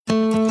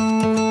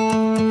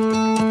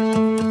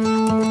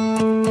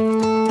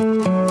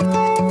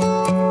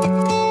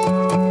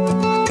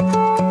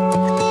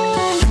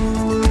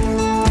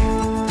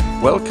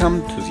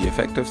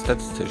Effective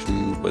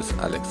Statistician with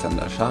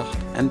Alexander Schacht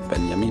and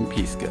Benjamin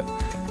Pieske,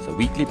 the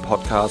weekly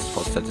podcast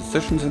for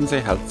statisticians in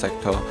the health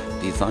sector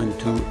designed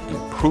to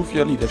improve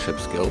your leadership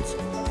skills,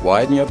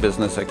 widen your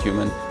business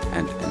acumen,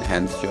 and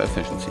enhance your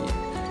efficiency.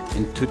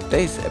 In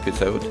today's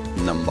episode,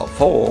 number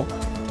 4,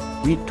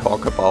 we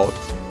talk about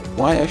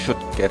why I should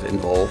get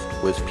involved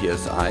with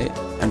PSI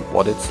and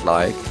what it's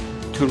like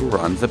to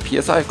run the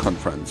PSI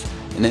conference.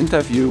 An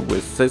interview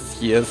with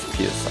this year's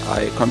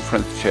PSI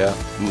conference chair,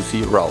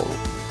 Lucy Rowell.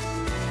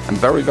 I'm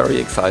very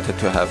excited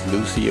to have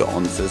Lucy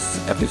on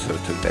this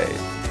episode today,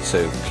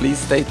 so please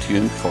stay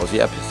tuned for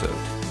the episode.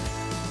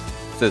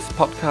 This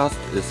podcast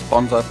is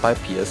sponsored by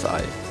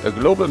PSI, a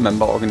global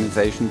member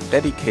organization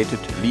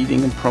dedicated to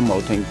leading and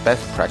promoting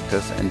best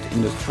practice and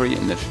industry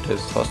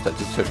initiatives for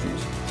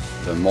statisticians.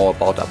 Learn more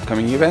about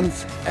upcoming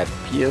events at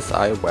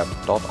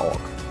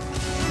psiweb.org.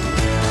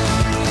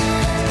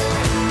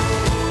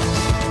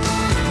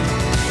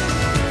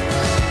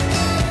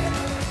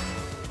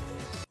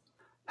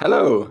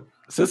 Hello,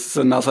 this is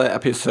another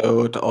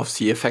episode of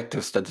The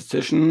Effective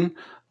Statistician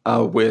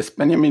with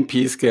Benjamin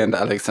Pieske and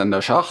Alexander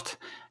Schacht.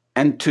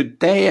 And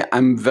today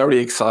I'm very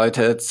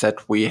excited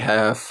that we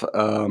have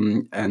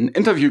an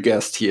interview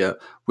guest here,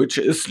 which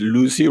is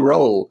Lucy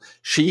Rowell.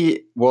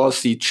 She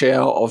was the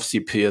chair of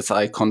the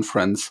PSI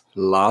conference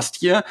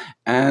last year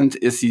and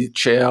is the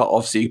chair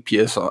of the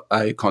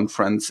PSI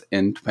conference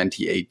in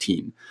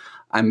 2018.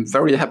 I'm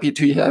very happy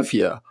to have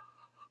here.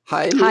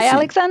 Hi, Lucy. Hi,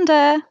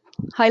 Alexander.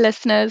 Hi,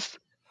 listeners.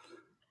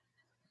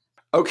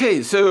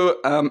 Okay, so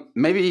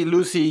maybe,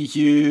 Lucy,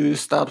 you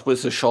start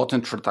with a short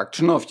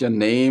introduction of your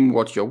name,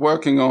 what you're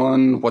working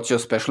on, what your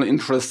special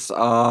interests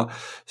are.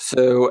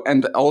 So,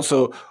 and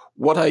also,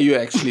 what are you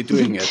actually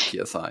doing at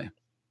PSI?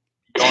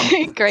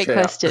 Great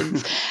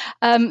questions.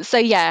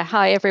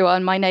 Hi,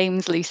 everyone. My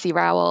name's Lucy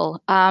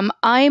Rowell.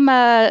 I'm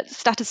a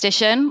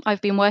statistician.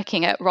 I've been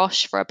working at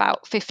Roche for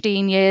about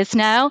 15 years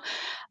now.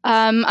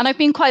 And I've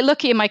been quite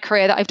lucky in my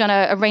career that I've done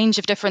a range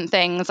of different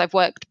things. I've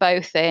worked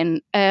both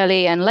in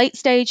early and late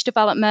stage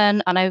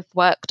development, and I've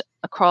worked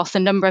across a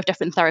number of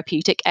different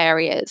therapeutic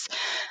areas.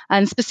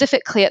 And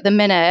specifically at the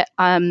minute,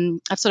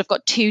 I've sort of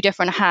got two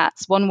different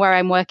hats, one where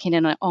I'm working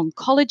in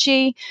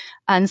oncology,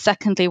 and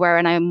secondly, where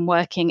I'm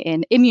working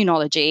in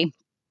immunology.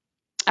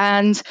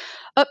 And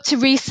up to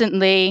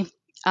recently,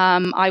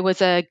 I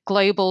was a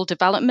global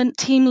development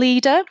team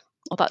leader.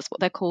 Well, that's what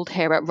they're called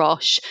here at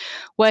Roche,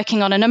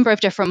 working on a number of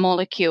different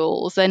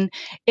molecules. And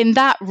in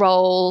that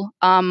role,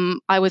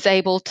 I was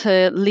able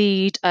to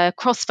lead a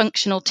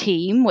cross-functional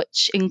team,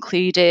 which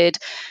included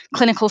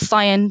clinical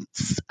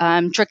science,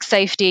 drug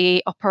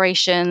safety,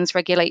 operations,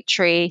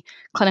 regulatory,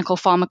 clinical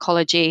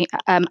pharmacology,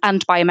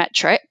 and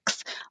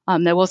biometrics.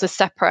 There was a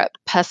separate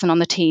person on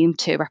the team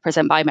to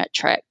represent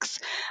biometrics.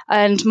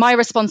 And my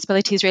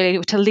responsibility is really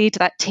to lead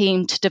that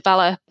team to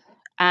develop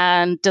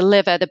and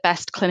deliver the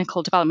best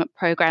clinical development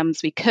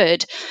programs we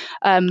could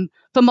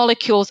for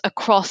molecules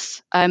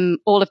across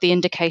all of the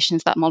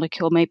indications that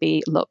molecule may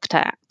be looked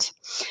at.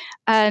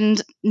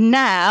 And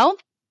now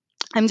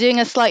I'm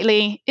doing a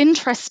slightly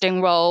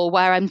interesting role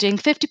where I'm doing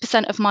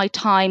 50% of my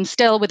time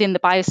still within the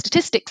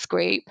biostatistics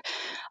group,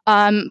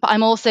 but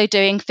I'm also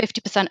doing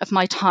 50% of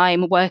my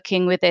time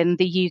working within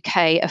the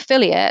UK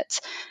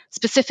affiliate,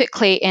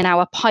 specifically in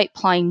our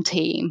pipeline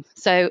team.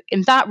 So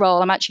in that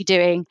role, I'm actually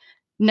doing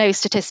no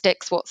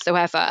statistics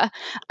whatsoever.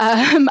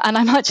 And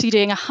I'm actually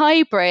doing a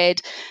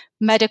hybrid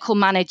medical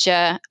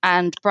manager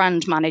and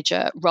brand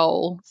manager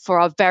role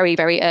for our very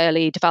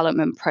early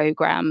development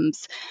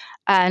programs.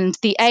 And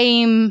the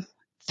aim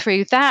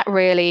through that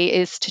really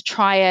is to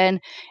try and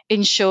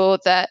ensure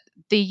that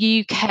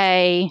the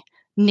UK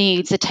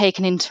needs are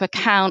taken into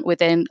account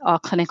within our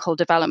clinical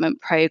development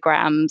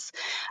programs,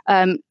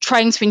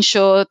 trying to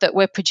ensure that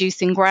we're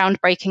producing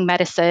groundbreaking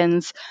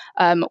medicines,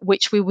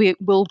 which we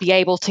will be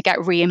able to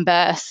get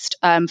reimbursed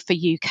for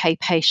UK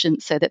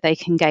patients so that they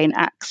can gain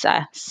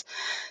access.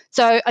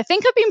 So I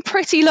think I've been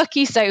pretty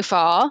lucky so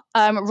far.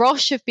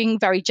 Roche have been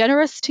very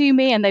generous to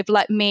me, and they've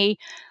let me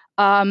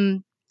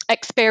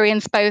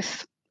experience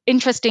both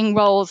interesting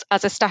roles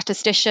as a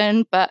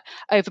statistician, but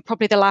over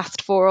probably the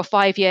last 4 or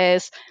 5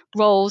 years,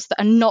 roles that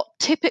are not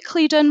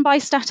typically done by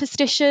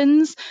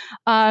statisticians.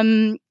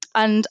 And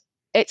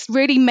it's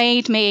really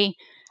made me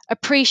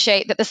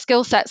appreciate that the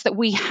skill sets that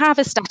we have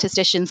as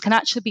statisticians can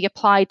actually be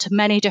applied to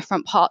many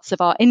different parts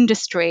of our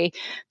industry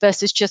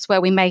versus just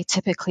where we may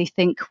typically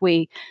think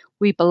we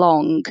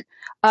belong.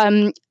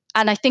 And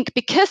I think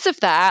because of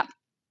that,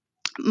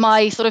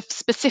 my sort of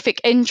specific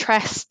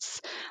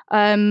interests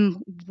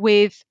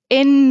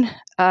within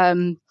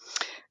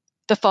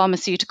the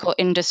pharmaceutical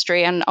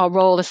industry and our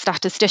role as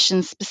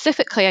statisticians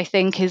specifically, I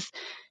think, is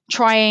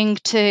trying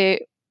to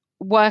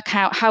work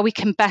out how we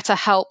can better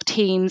help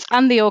teams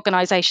and the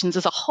organizations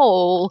as a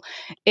whole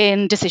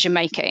in decision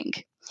making.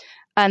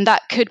 And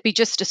that could be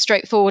just as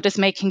straightforward as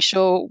making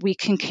sure we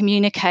can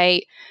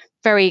communicate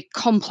very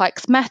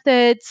complex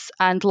methods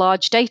and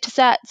large data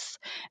sets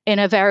in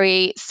a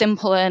very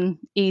simple and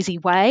easy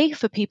way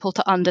for people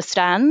to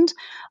understand.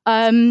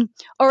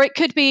 Or it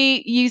could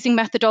be using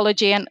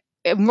methodology and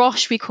in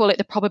Roche, we call it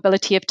the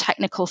probability of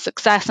technical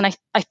success. And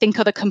I think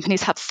other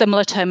companies have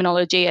similar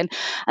terminology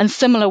and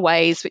similar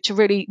ways, which are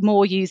really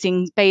more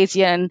using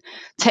Bayesian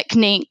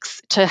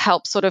techniques to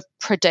help sort of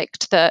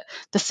predict the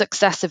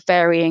success of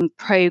varying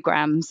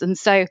programs. And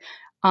so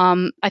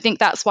I think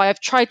that's why I've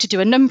tried to do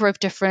a number of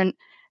different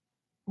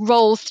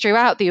roles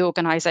throughout the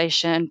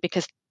organization,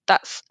 because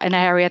that's an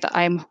area that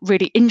I'm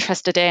really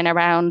interested in,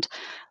 around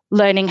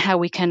learning how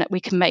we can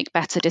make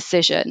better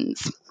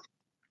decisions.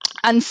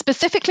 And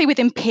specifically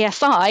within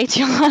PSI, to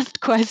your last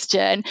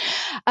question,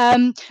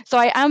 so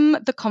I am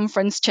the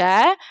conference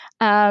chair,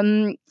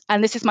 and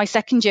this is my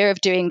second year of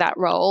doing that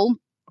role.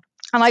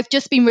 And I've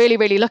just been really,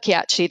 really lucky,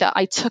 actually, that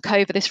I took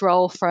over this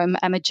role from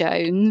Emma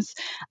Jones,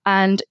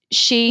 and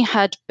she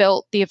had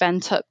built the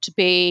event up to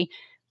be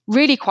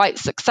really quite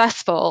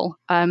successful.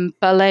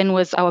 Berlin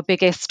was our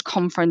biggest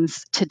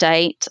conference to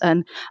date,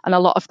 and a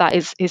lot of that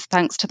is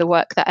thanks to the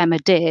work that Emma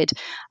did.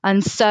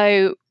 And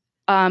so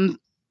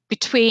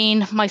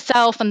between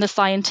myself and the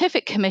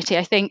scientific committee,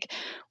 I think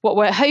what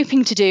we're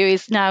hoping to do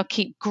is now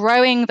keep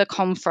growing the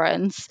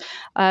conference,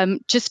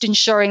 just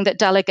ensuring that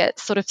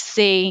delegates sort of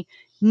see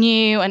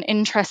new and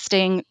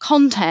interesting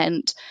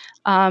content.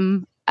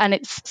 And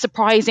it's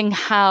surprising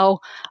how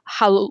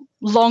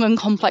long and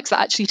complex that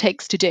actually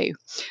takes to do.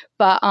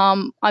 But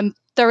I'm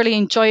thoroughly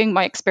enjoying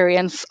my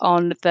experience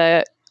on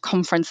the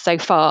conference so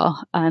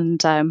far,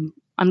 and I'm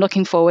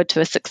looking forward to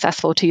a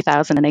successful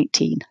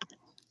 2018.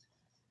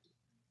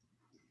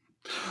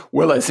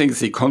 Well, I think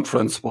the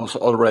conference was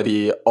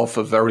already off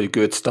a very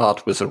good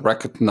start with a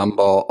record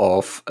number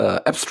of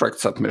abstract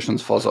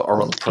submissions for the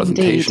oral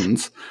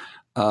presentations.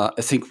 I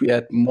think we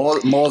had more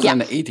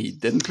than 80,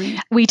 didn't we?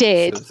 We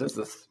did.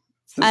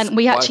 So and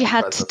we actually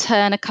had to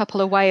turn a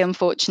couple away,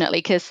 unfortunately,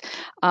 because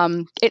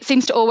it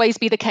seems to always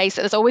be the case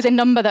that there's always a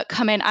number that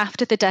come in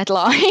after the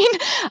deadline,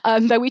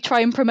 though we try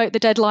and promote the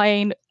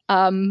deadline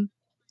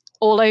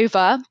all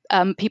over.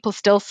 People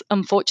still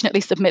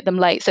unfortunately submit them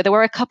late. So there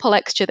were a couple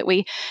extra that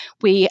we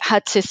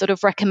had to sort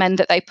of recommend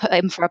that they put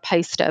in for a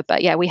poster.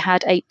 But yeah, we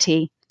had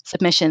 80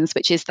 submissions,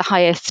 which is the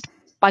highest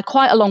by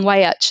quite a long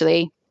way,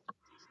 actually.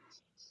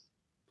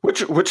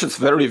 Which is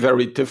very,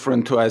 very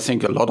different to, I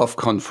think, a lot of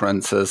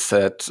conferences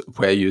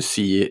where you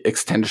see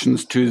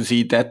extensions to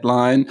the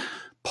deadline,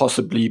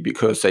 possibly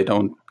because they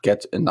don't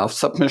get enough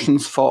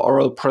submissions for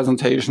oral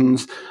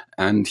presentations.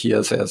 And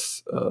here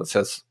there's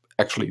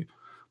actually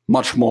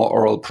much more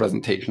oral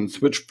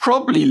presentations, which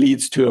probably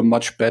leads to a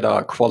much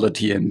better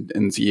quality in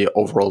the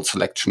overall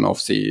selection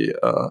of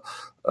the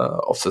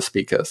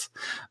speakers.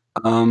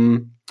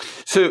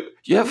 So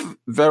you have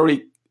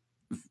very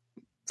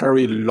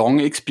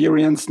long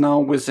experience now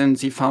within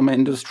the pharma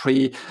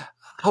industry.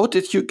 How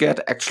did you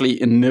get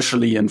actually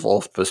initially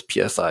involved with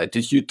PSI?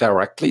 Did you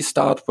directly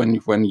start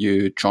when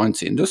you joined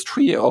the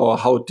industry, or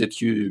how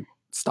did you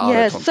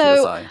start on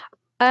PSI?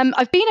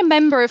 I've been a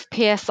member of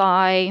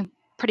PSI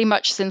pretty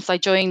much since I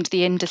joined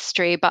the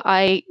industry, but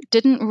I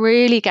didn't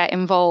really get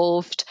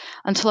involved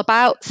until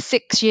about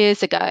 6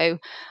 years ago.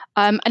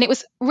 And it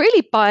was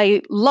really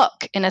by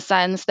luck, in a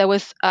sense. There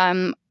was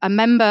a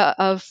member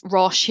of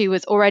Roche who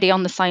was already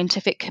on the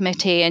scientific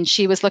committee, and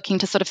she was looking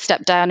to sort of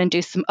step down and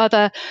do some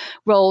other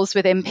roles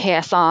within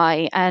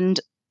PSI. And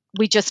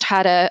we just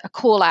had a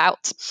call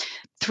out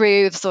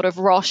through sort of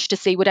Roche to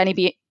see would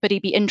anybody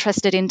be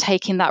interested in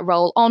taking that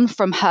role on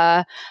from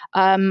her.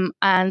 And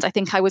I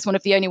think I was one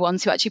of the only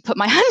ones who actually put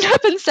my hand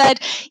up and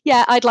said,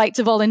 yeah, I'd like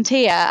to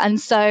volunteer.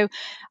 And so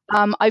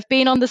I've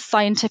been on the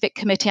scientific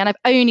committee, and I've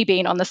only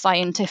been on the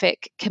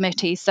scientific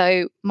committee.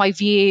 So my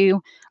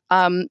view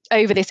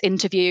over this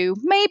interview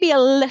may be a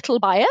little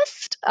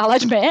biased, I'll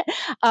admit.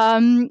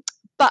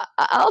 But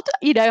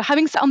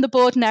having sat on the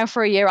board now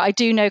for a year, I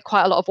do know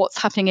quite a lot of what's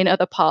happening in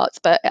other parts,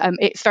 but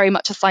it's very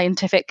much a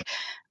scientific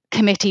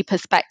committee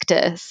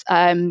perspective.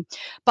 But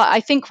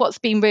I think what's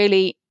been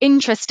really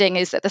interesting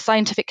is that the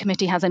scientific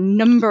committee has a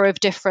number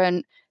of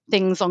different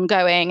things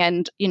ongoing,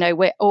 and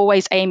we're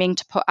always aiming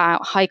to put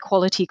out high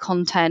quality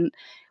content,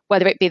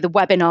 whether it be the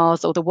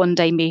webinars or the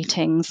one-day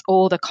meetings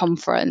or the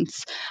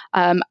conference.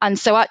 And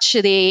so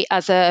actually,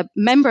 as a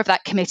member of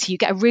that committee, you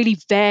get a really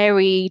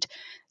varied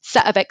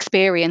set of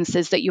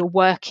experiences that you're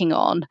working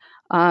on.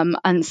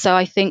 And so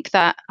I think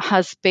that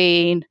has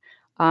been,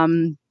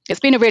 it's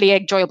been a really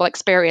enjoyable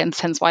experience,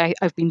 hence why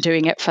I've been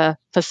doing it for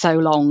so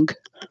long.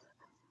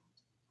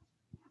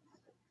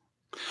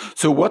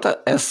 So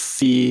what is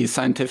the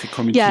scientific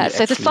committee?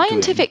 So the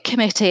scientific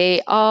committee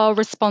are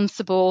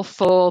responsible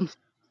for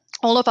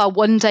all of our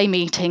one-day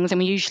meetings, and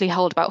we usually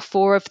hold about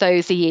 4 of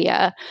those a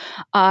year.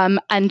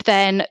 And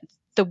then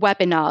the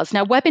webinars.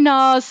 Now,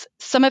 webinars,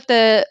 some of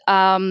the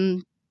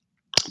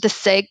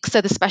SIG,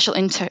 so the special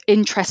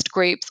interest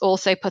groups,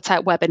 also put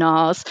out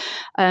webinars,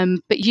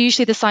 but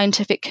usually the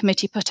scientific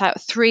committee put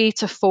out 3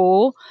 to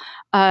 4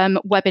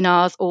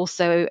 webinars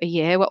also a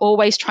year. We're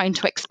always trying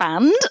to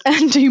expand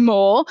and do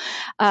more,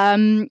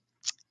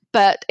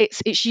 but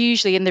it's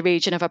usually in the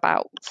region of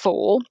about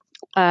 4.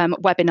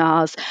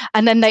 webinars,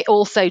 and then they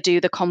also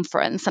do the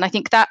conference. And I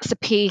think that's a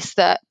piece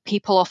that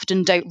people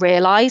often don't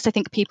realize. I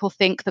think people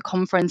think the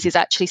conference is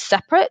actually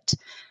separate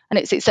and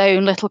it's its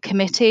own little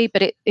committee,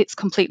 but it's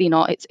completely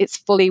not. It's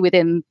fully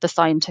within the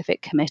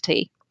scientific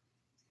committee.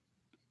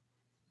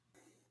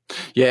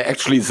 Yeah,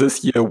 actually,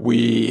 this year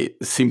we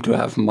seem to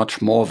have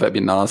much more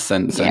webinars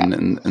than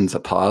in the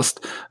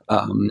past.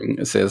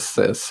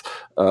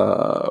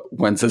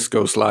 When this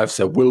goes live,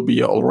 there will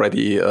be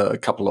already a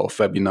couple of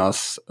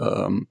webinars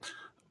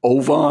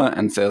over,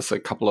 and there's a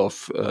couple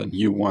of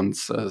new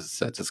ones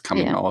that is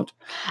coming out.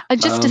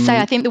 And just to say,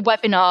 I think the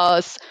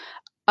webinars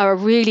are a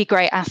really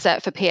great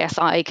asset for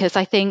PSI, because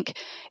I think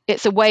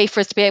it's a way for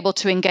us to be able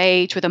to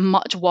engage with a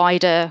much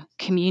wider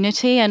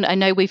community. And I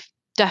know we've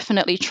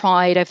definitely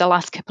tried over the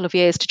last couple of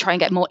years to try and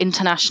get more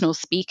international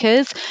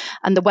speakers,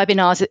 and the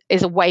webinars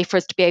is a way for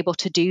us to be able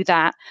to do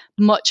that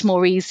much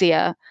more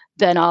easier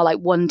than our like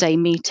one-day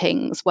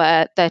meetings,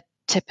 where they're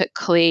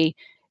typically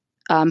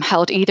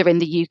held either in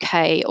the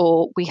UK,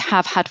 or we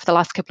have had for the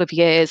last couple of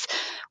years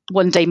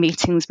one-day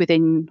meetings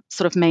within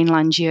sort of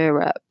mainland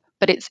Europe.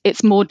 But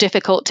it's more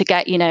difficult to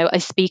get, a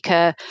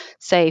speaker,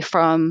 say,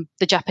 from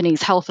the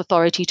Japanese Health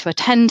Authority to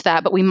attend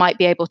that, but we might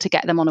be able to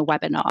get them on a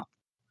webinar.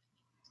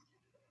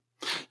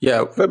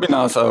 Yeah,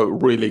 webinars are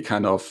really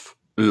kind of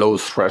low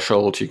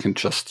threshold. You can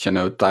just,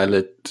 dial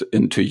it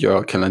into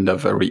your calendar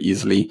very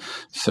easily.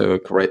 So a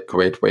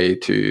great way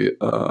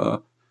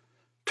to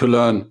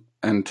learn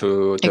and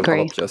to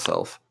develop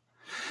yourself.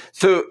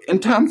 So in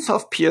terms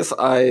of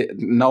PSI,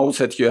 now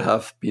that you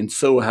have been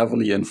so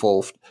heavily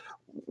involved,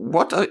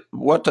 what do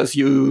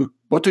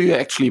you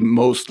actually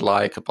most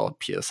like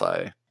about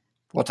PSI?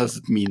 What does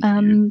it mean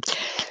to you?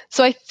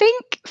 So I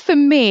think for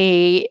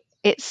me,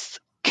 it's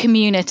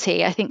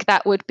community. I think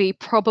that would be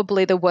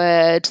probably the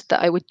word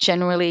that I would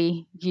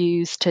generally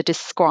use to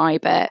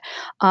describe it.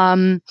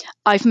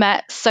 I've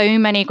met so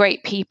many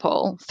great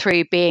people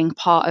through being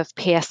part of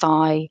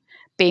PSI,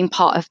 being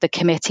part of the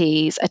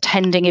committees,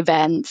 attending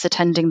events,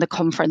 attending the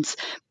conference,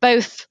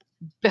 both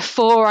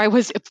before I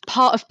was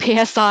part of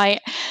PSI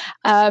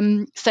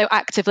so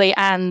actively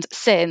and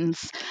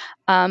since.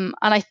 And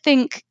I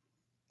think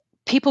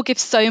people give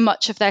so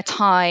much of their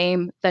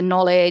time, their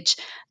knowledge.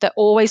 They're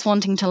always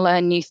wanting to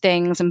learn new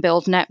things and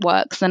build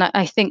networks. And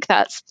I think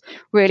that's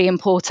really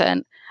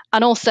important.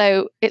 And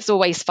also, it's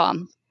always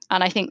fun.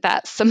 And I think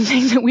that's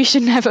something that we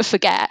should never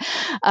forget,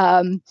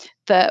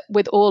 that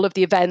with all of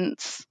the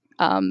events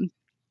and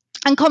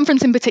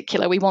conference in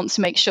particular, we want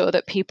to make sure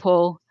that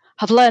people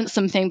have learned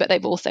something, but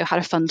they've also had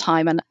a fun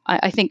time. And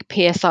I think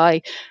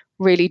PSI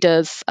really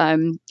does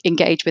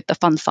engage with the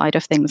fun side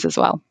of things as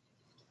well.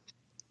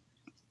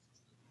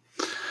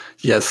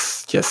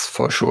 Yes,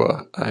 for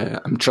sure.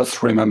 I'm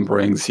just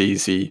remembering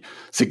the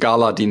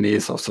gala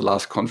diners of the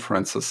last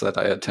conferences that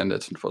I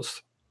attended.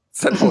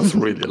 That was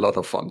really a lot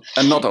of fun,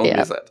 and not only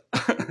that.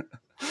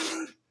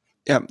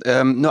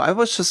 No, I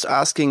was just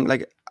asking,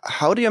 like,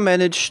 how do you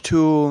manage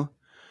to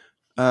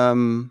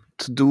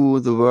do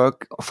the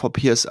work for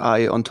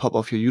PSI on top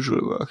of your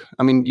usual work?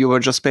 I mean, you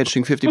were just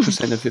mentioning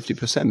 50% and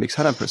 50% makes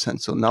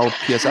 100%. So now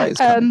PSI is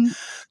coming.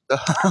 So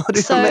how do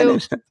you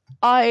manage it?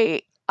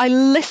 I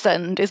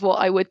listened, is what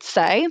I would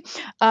say.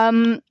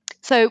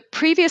 So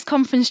previous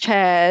conference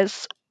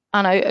chairs,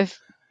 and I've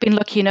been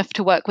lucky enough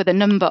to work with a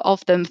number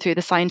of them through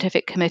the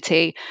scientific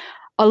committee.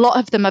 A lot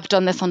of them have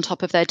done this on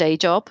top of their day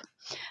job.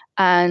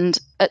 And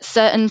at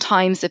certain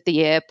times of the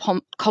year,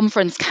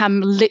 conference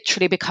can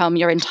literally become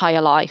your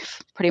entire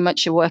life. Pretty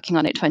much you're working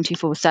on it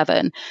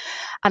 24/7.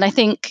 And I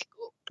think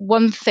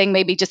one thing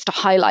maybe just to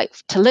highlight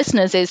to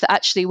listeners is that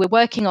actually we're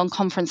working on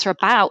conference for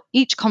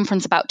each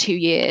conference about 2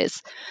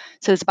 years.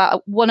 So there's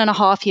about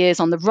 1.5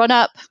 years on the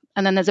run-up,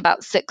 and then there's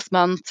about 6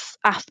 months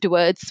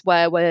afterwards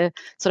where we're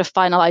sort of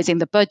finalizing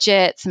the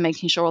budgets and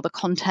making sure all the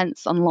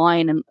content's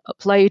online and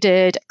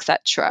uploaded,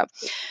 etc.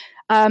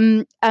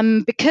 And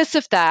because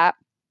of that,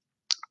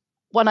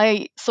 when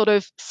I sort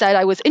of said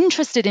I was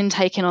interested in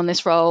taking on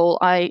this role,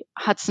 I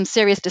had some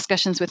serious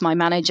discussions with my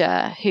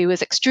manager, who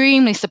was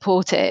extremely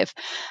supportive.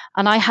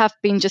 And I have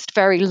been just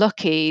very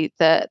lucky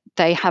that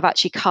they have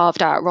actually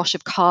Roche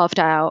have carved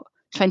out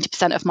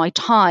 20% of my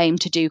time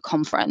to do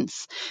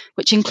conference,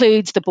 which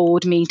includes the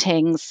board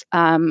meetings,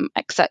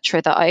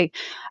 etc., that I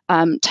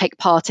take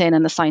part in,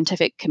 and the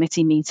scientific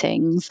committee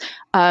meetings.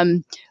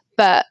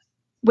 But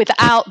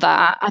without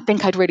that, I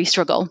think I'd really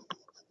struggle.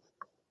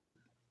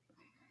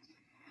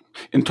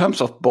 In terms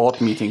of board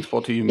meetings,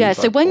 what do you mean? Yeah,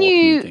 so when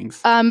you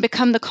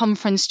become the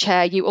conference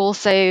chair, you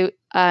also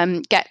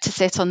get to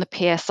sit on the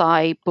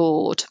PSI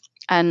board.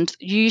 And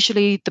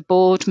usually the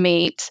board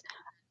meet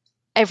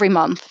every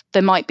month.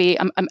 There might be,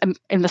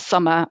 in the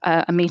summer,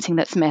 a meeting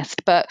that's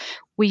missed. But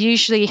we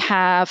usually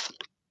have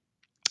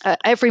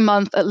every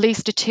month at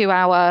least a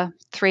 2-hour,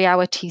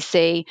 3-hour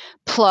TC,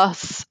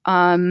 plus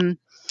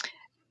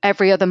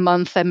every other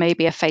month there may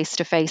be a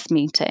face-to-face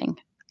meeting.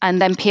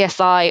 And then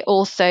PSI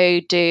also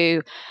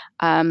do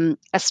a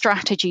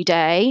strategy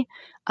day.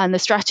 And the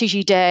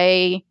strategy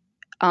day,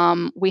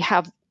 we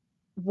have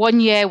 1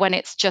 year when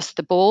it's just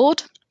the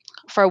board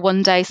for a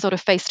one-day sort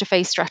of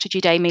face-to-face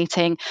strategy day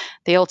meeting.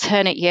 The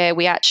alternate year,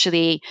 we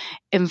actually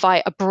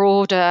invite a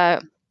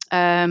broader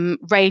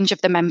range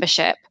of the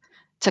membership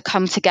to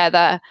come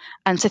together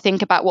and to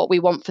think about what we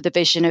want for the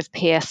vision of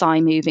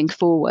PSI moving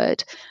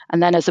forward.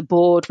 And then as a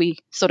board, we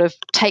sort of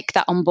take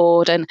that on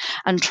board and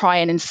try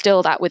and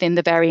instill that within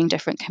the varying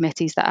different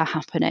committees that are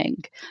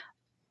happening.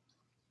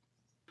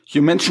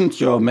 You mentioned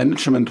your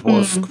management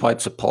was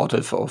quite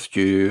supportive of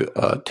you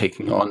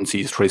taking on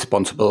these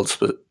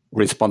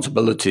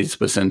responsibilities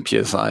within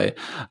PSI.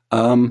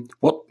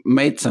 What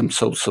made them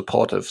so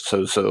supportive?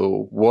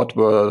 So what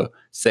were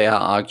their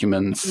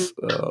arguments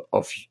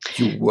of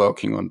you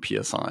working on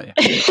PSI?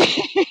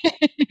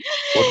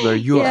 What were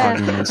your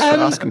arguments for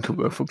asking to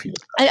work for PSI?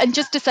 And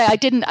just to say, I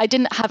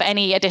didn't have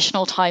any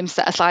additional time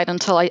set aside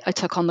until I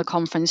took on the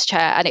conference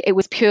chair, and it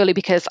was purely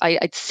because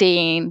I'd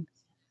seen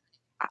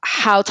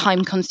how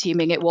time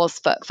consuming it was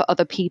for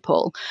other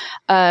people.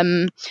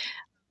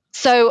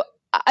 So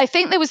I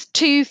think there was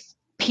two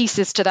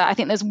pieces to that. I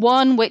think there's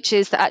one, which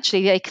is that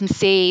actually they can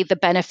see the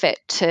benefit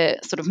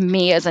to sort of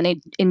me as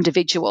an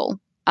individual.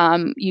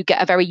 You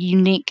get a very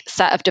unique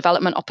set of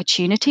development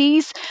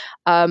opportunities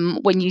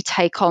when you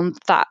take on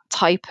that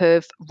type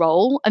of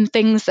role, and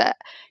things that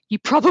you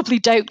probably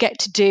don't get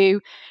to do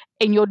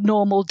in your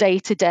normal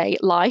day-to-day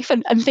life,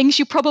 and things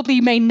you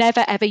probably may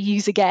never ever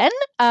use again,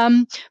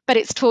 but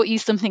it's taught you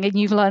something and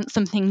you've learned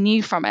something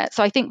new from it.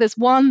 So I think there's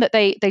one that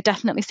they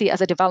definitely see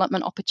as a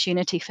development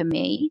opportunity for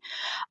me,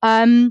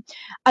 and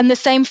the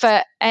same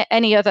for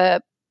any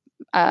other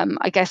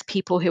I guess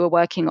people who are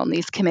working on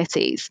these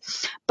committees.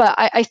 But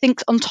I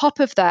think on top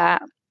of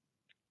that,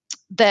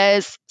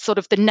 there's sort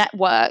of the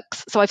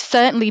networks. So I've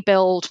certainly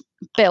built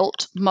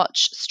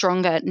much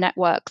stronger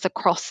networks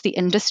across the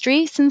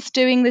industry since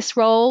doing this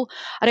role.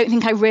 I don't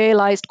think I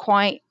realized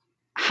quite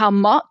how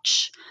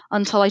much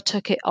until I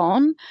took it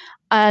on.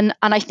 And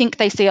I think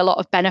they see a lot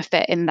of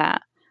benefit in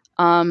that,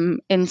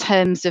 in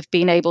terms of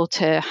being able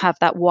to have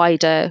that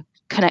wider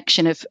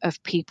connection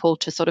of people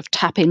to sort of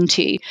tap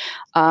into.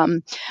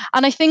 And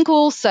I think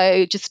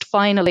also, just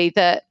finally,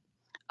 that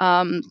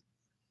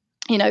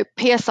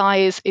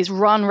PSI is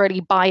run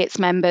really by its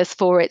members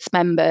for its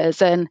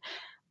members, and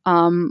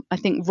I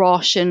think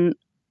Roche and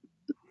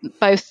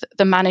both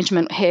the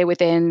management here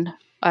within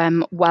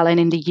Welland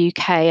in the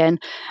UK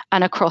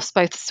and across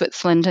both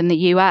Switzerland and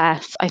the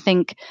US, I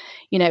think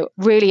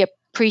really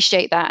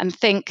appreciate that and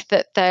think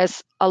that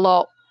there's a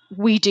lot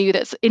we do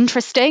that's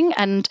interesting,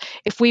 and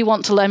if we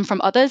want to learn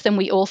from others, then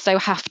we also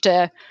have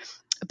to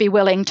be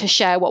willing to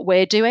share what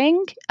we're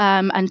doing,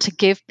 and to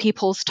give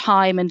people's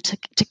time and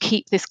to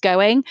keep this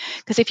going.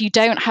 Because if you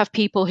don't have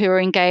people who are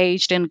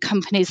engaged and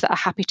companies that are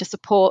happy to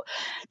support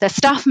their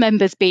staff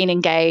members being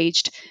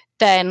engaged,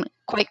 then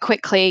quite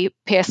quickly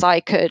PSI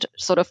could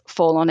sort of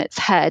fall on its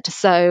head.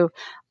 So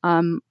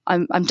I'm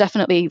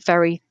definitely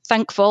very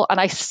thankful, and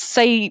I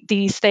say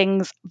these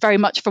things very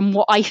much from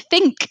what I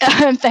think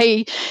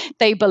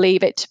they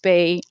believe it to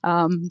be,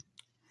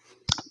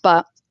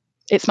 but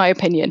it's my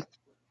opinion.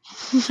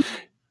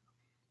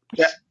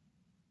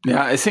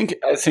 Yeah, I think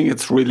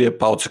it's really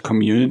about the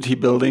community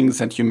building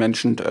that you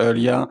mentioned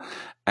earlier,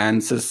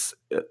 and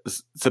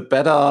the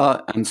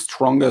better and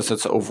stronger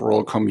this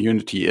overall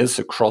community is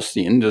across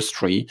the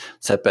industry,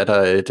 the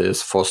better it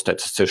is for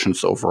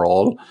statisticians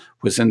overall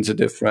within the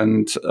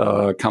different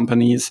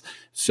companies.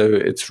 So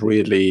it's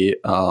really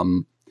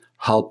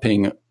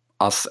helping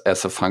us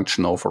as a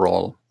function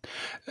overall.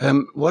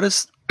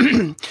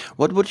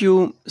 What would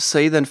you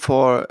say then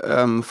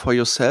for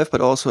yourself,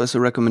 but also as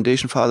a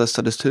recommendation for other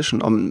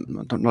statisticians?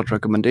 Not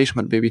recommendation,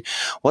 but maybe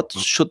what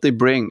should they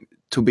bring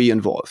to be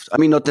involved? I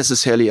mean, not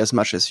necessarily as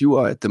much as you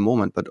are at the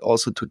moment, but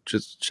also to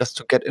just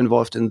to get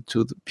involved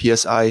into the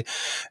PSI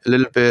a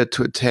little bit,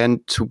 to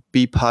attend, to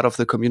be part of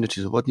the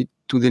community. So what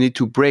do they need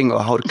to bring,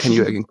 or how can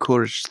you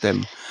encourage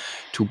them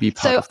to be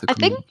part of the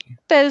community? I think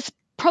there's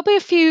probably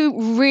a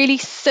few really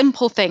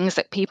simple things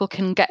that people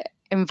can get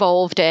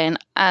involved in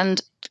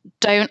and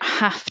don't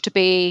have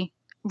to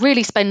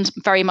really spend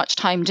very much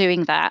time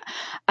doing that.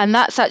 And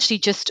that's actually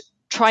just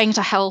trying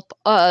to help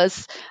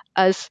us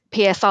as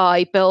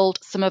PSI build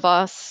some of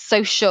our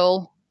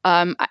social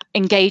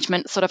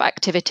engagement sort of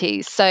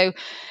activities. So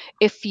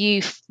if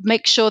you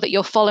make sure that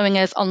you're following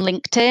us on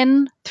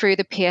LinkedIn through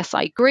the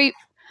PSI group,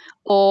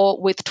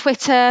 or with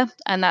Twitter,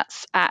 and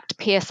that's at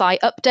PSI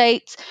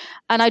Updates.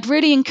 And I'd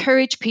really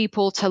encourage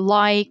people to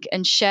like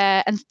and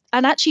share and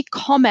actually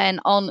comment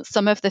on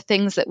some of the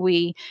things that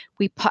we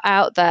put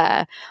out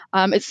there.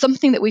 It's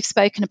something that we've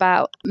spoken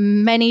about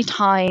many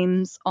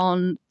times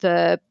on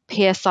the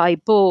PSI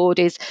board,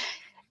 is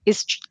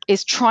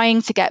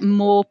trying to get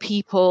more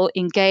people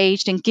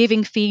engaged and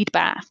giving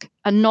feedback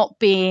and not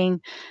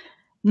being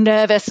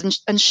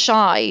nervous and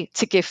shy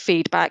to give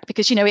feedback,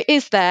 because it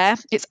is there,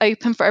 it's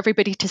open for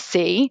everybody to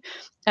see,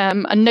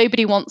 and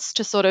nobody wants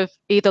to sort of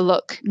either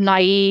look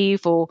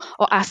naive or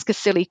ask a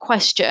silly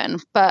question,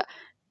 but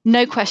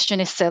No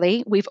question is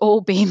silly. We've all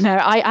been there.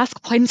 I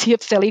ask plenty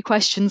of silly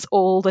questions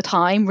all the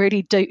time.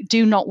 Really,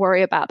 do not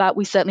worry about that.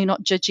 We're certainly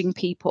not judging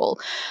people.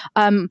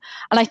 And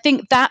I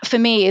think that for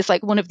me is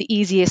like one of the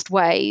easiest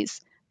ways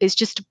is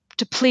just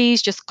to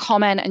please just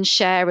comment and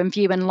share and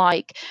view and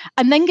like,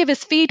 and then give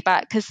us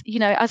feedback. Because,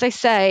 as I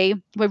say,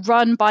 we're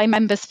run by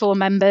members for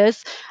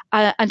members.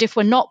 And if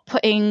we're not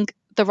putting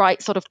the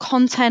right sort of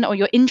content, or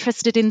you're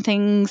interested in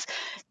things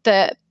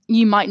that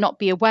you might not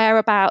be aware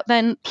about,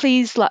 then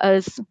please let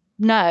us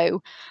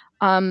know.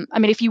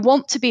 If you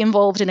want to be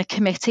involved in a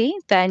committee,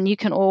 then you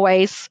can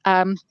always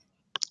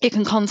you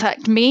can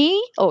contact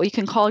me, or you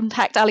can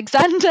contact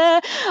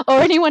Alexander or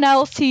anyone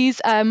else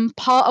who's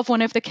part of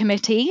one of the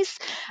committees.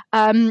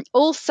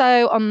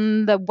 Also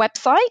on the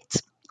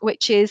website,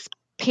 which is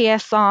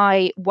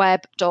psiweb.org,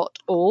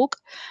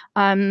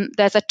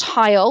 there's a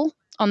tile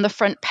on the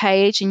front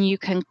page, and you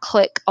can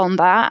click on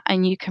that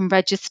and you can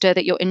register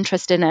that you're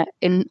interested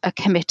in a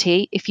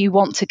committee if you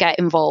want to get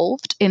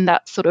involved in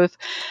that sort of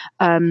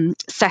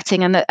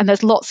setting. And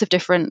there's lots of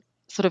different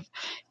sort of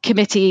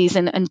committees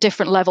and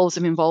different levels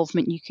of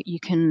involvement you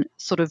can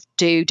sort of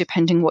do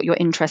depending what your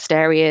interest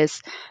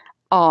areas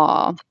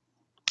are.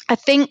 I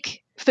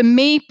think for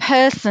me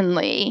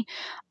personally,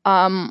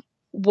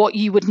 what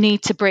you would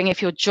need to bring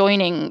if you're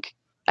joining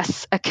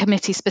a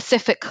committee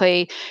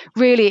specifically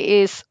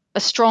really is a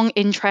strong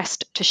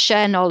interest to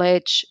share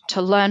knowledge,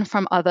 to learn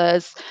from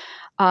others.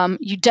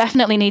 You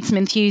definitely need some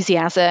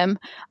enthusiasm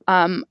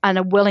and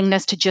a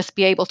willingness to just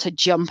be able to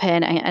jump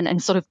in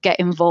and sort of get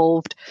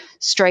involved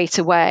straight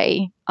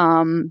away.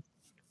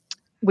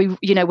 We're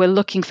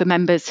looking for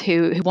members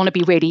who want to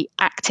be really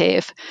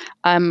active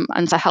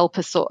and to help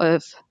us sort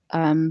of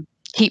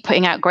keep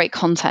putting out great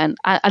content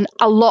and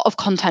a lot of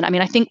content.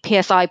 I think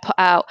PSI put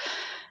out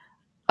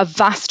a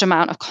vast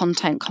amount of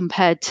content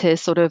compared to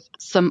sort of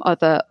some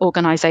other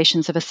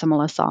organizations of a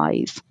similar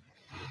size.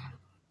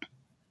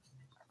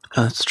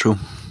 That's true.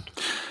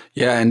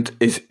 Yeah, and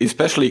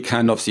especially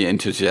kind of the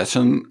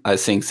enthusiasm, I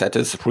think that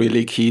is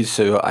really key.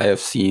 So I have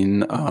seen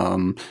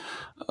that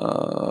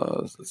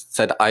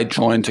I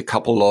joined a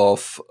couple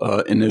of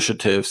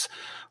initiatives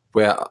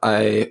where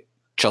I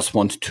just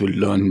wanted to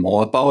learn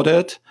more about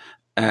it,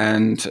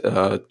 and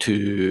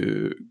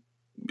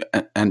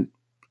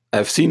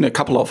I've seen a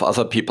couple of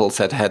other people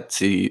that had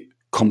the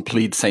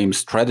complete same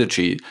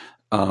strategy,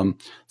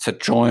 that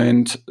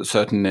joined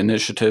certain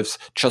initiatives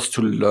just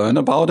to learn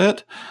about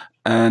it.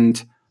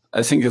 And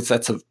I think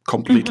that's a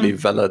completely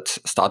valid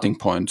starting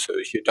point. So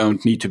you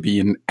don't need to be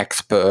an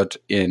expert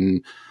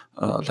in,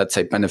 let's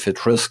say,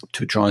 benefit risk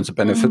to join the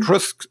benefit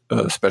risk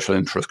special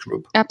interest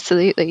group.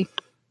 Absolutely.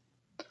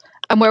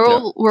 And we're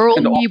all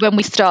new when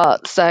we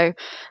start. So,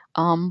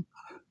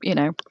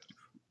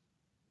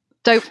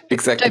 don't be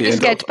scared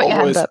to put your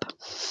hand up.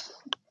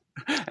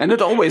 And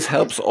it always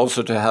helps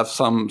also to have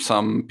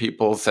some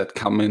people that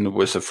come in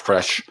with a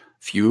fresh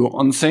view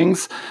on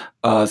things,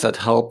 that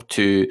help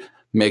to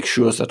make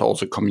sure that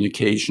also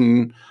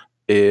communication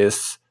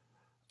is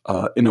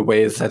in a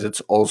way that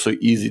it's also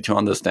easy to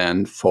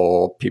understand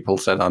for people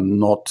that are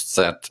not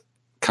that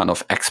kind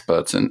of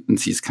experts in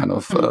these kind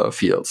of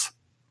fields.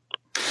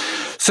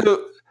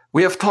 So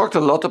we have talked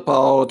a lot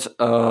about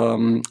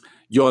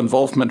your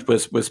involvement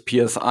with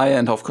PSI,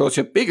 and of course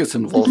your biggest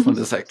involvement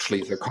is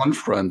actually the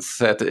conference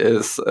that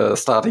is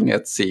starting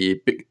at the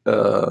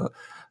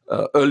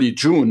early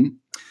June.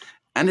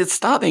 And it's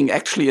starting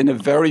actually in a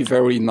very,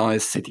 very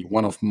nice city,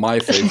 one of my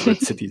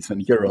favorite cities in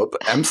Europe,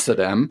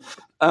 Amsterdam.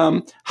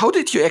 How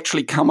did you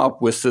actually come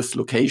up with this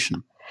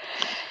location?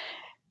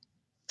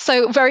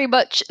 So very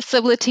much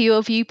similar to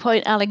your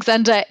viewpoint,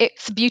 Alexander,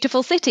 it's a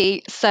beautiful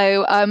city.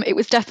 So it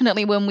was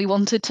definitely one we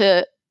wanted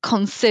to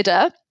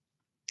consider.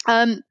 There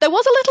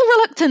was a little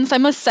reluctance, I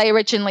must say,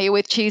 originally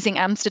with choosing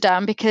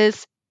Amsterdam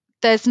because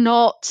there's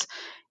not,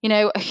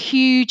 a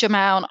huge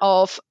amount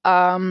of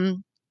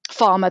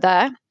pharma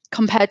there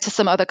compared to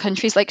some other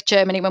countries like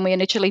Germany. When we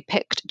initially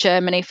picked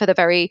Germany for the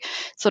very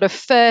sort of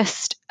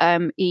first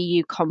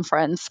EU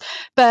conference.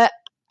 But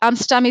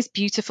Amsterdam is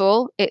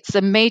beautiful. It's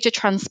a major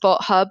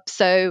transport hub.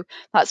 So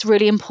that's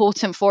really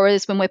important for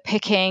us when we're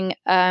picking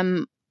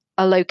a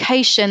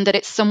location, that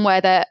it's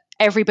somewhere that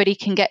everybody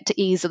can get to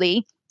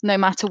easily, no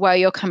matter where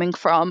you're coming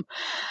from.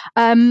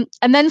 And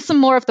then some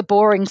more of the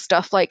boring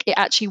stuff, like it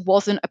actually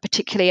wasn't a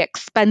particularly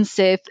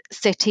expensive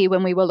city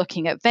when we were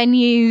looking at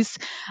venues.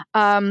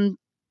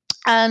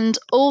 And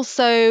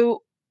also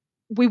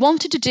I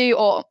wanted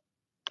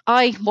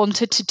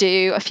to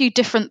do a few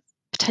different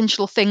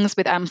potential things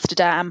with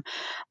Amsterdam.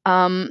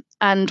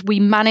 And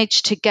we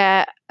managed to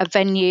get a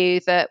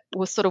venue that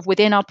was sort of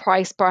within our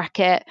price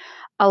bracket,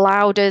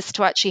 allowed us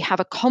to actually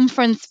have a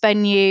conference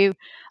venue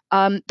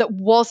that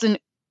wasn't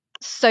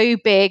so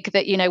big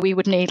that, we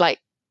would need like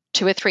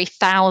 2,000 or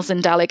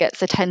 3,000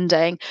 delegates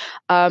attending.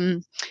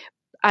 And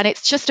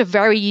it's just a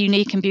very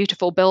unique and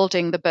beautiful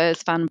building, the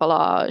Beurs van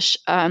Ballage.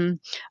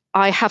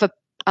 I have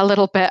a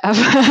little bit of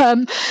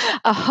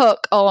a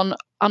hook on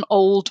an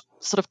old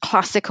sort of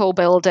classical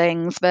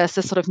buildings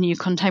versus sort of new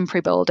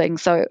contemporary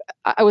buildings. So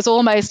I was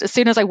almost, as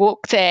soon as I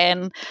walked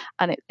in,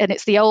 and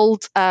it's the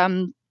old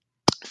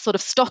sort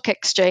of stock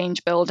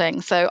exchange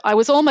building. So I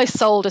was almost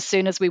sold as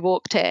soon as we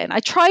walked in. I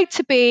tried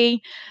to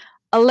be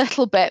a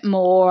little bit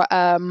more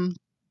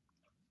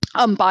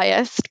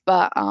unbiased,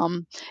 but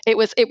it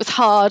was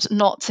hard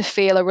not to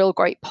feel a real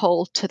great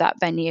pull to that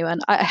venue.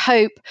 And I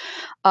hope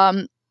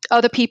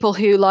other people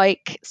who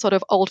like sort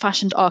of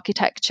old-fashioned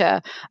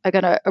architecture are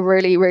going to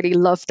really, really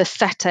love the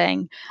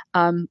setting,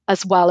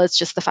 as well as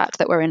just the fact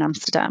that we're in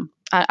Amsterdam.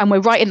 And we're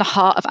right in the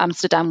heart of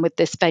Amsterdam with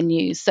this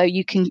venue, so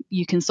you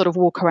can sort of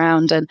walk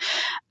around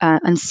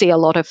and see a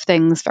lot of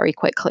things very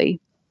quickly.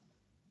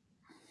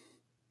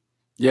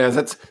 Yeah,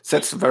 that's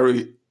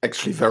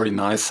actually very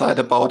nice side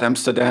about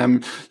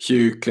Amsterdam.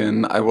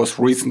 I was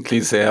recently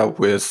there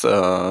with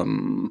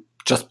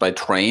just by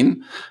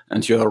train,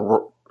 and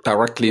you're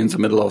directly in the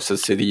middle of the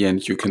city,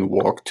 and you can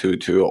walk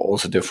to all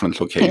the different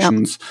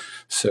locations. Yeah.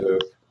 So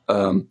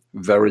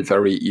very,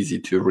 very easy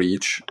to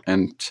reach,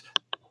 and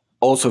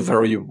also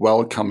very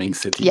welcoming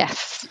city.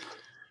 Yes.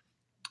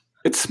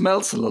 It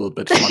smells a little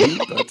bit funny,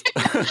 but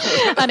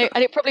and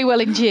it probably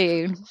will in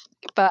June,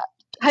 but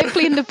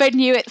hopefully in the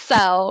venue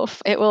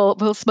itself, it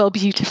will smell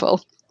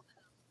beautiful.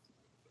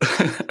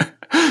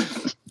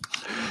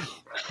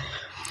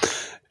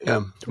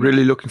 Yeah,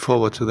 really looking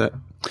forward to that.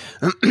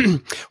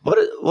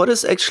 What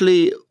is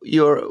actually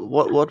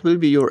what will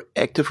be your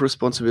active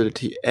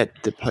responsibility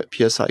at the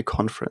PSI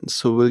conference?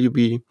 So will you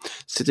be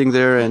sitting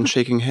there and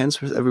shaking hands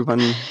with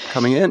everyone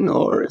coming in,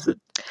 or is it?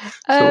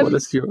 So what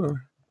is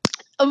your?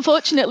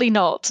 Unfortunately,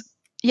 not.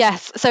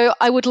 Yes, so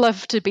I would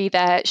love to be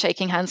there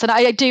shaking hands, and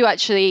I do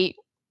actually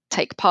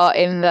take part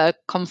in the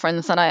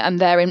conference, and I'm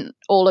there in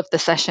all of the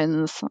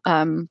sessions.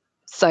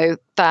 So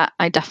that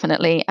I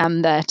definitely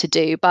am there to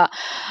do. But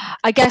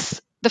I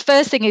guess the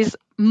first thing is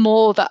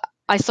more that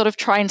I sort of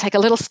try and take a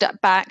little step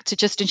back to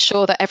just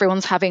ensure that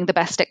everyone's having the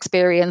best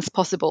experience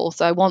possible.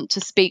 So I want to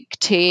speak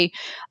to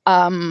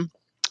our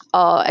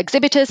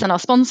exhibitors and our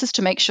sponsors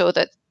to make sure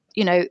that,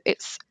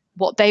 it's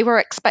what they were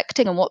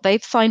expecting and what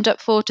they've signed up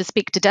for, to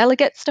speak to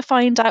delegates to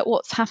find out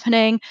what's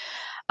happening.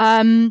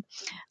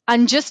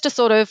 And just to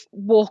sort of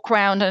walk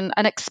around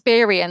and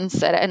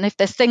experience it. And if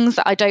there's things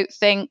that I don't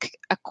think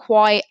are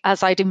quite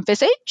as I'd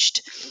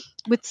envisaged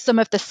with some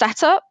of the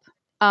setup,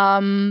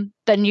 then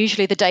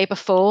usually the day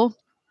before,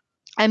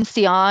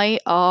 MCI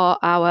are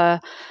our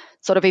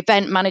sort of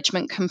event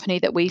management company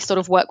that we sort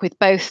of work with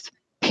both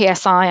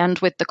PSI and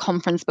with the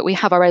conference, but we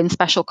have our own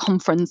special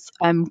conference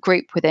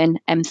group within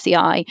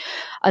MCI.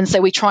 And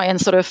so we try and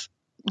sort of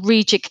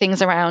rejig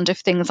things around if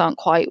things aren't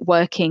quite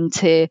working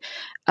to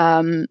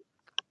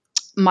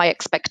my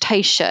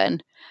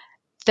expectation.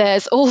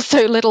 There's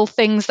also little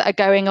things that are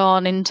going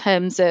on in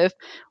terms of,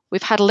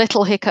 we've had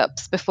little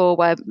hiccups before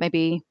where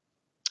maybe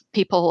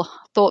people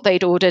thought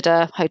they'd ordered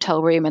a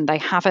hotel room and they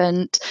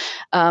haven't,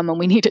 and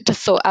we needed to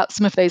sort out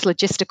some of those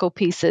logistical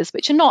pieces,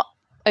 which are not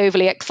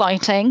overly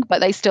exciting, but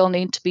they still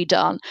need to be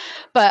done.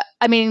 But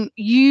I mean,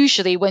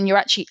 usually when you're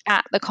actually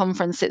at the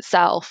conference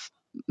itself,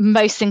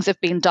 most things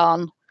have been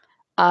done.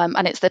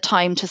 And it's the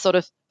time to sort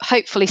of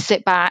hopefully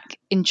sit back,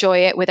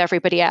 enjoy it with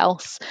everybody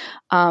else,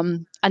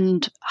 and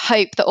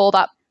hope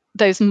that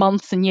those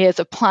months and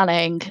years of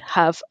planning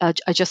are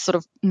just sort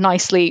of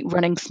nicely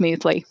running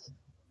smoothly.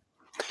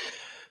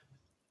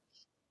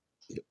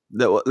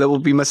 That will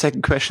be my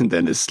second question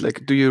then, is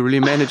like, do you really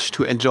manage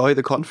to enjoy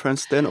the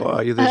conference then, or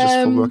are you there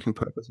just for working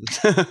purposes?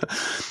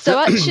 So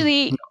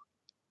actually,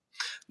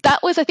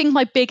 that was, I think,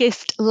 my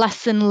biggest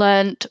lesson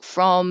learned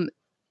from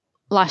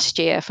last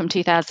year, from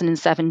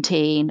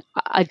 2017.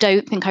 I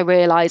don't think I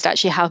realised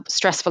actually how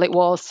stressful it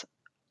was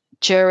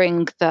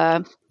during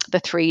the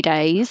 3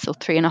 days or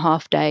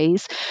 3.5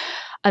 days.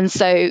 And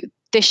so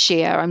this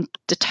year I'm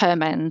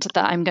determined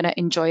that I'm going to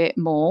enjoy it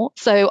more.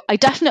 So I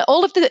definitely,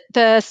 all of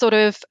the sort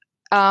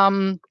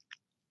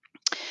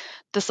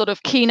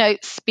of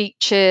keynote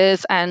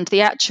speeches and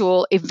the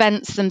actual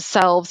events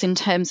themselves in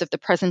terms of the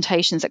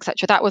presentations,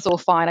 etc., that was all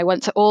fine. I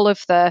went to all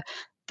of the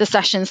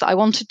sessions that I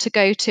wanted to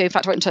go to. In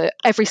fact, I went to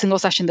every single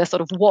session there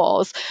sort of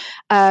was.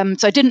 So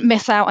I didn't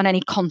miss out on any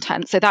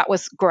content. So that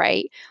was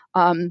great.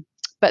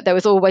 But there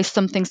was always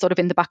something sort of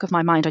in the back of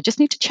my mind. I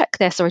just need to check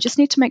this, or I just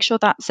need to make sure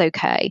that's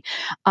okay.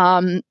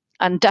 And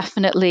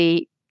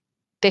definitely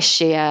this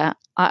year,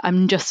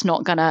 I'm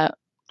not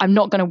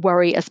gonna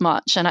worry as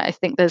much. And I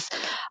think there's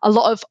a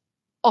lot of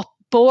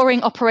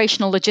boring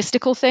operational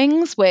logistical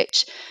things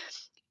which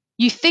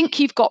you think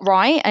you've got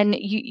right, and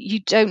you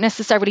don't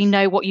necessarily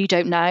know what you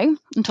don't know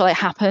until it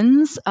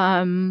happens,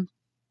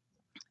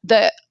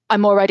 that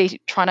I'm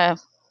already trying to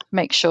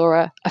make sure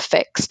are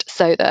fixed,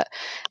 so that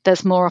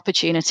there's more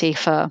opportunity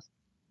for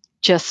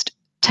just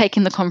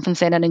taking the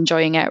conference in and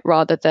enjoying it,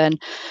 rather than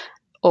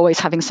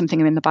always having something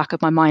in the back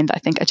of my mind that I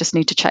think I just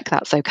need to check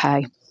that's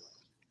okay.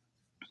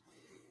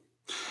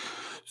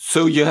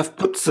 So you have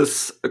put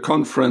this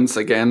conference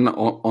again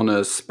on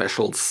a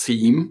special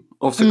theme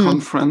of the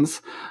conference.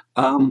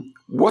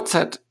 What's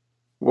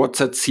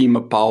that theme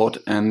about,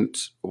 and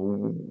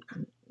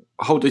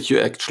how did you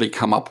actually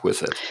come up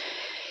with it?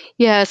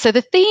 Yeah, so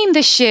the theme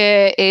this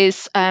year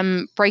is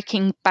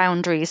breaking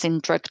boundaries in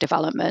drug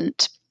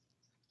development.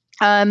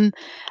 And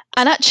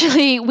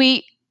actually,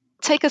 we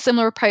take a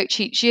similar approach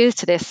each year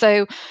to this.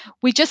 So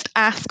we just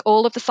ask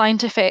all of the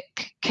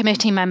scientific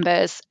committee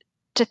members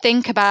to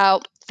think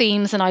about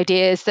themes and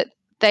ideas that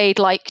they'd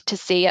like to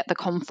see at the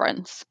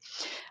conference.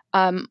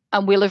 And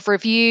we'll have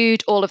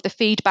reviewed all of the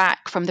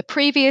feedback from the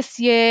previous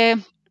year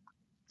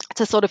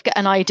to sort of get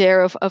an idea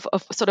of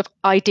sort of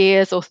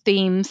ideas or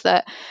themes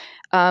that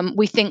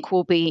we think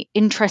will be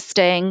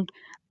interesting.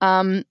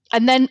 And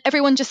then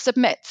everyone just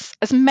submits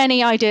as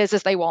many ideas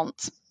as they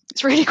want.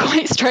 It's really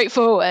quite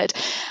straightforward.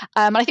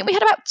 I think we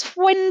had about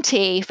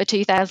 20 for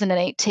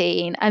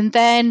 2018. And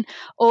then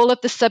all of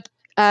the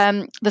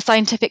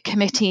scientific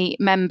committee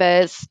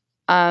members,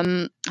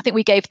 I think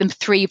we gave them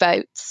 3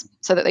 votes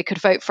so that they could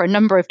vote for a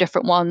number of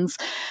different ones.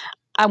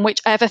 And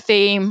whichever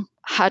theme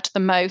had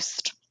the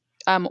most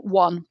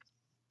won.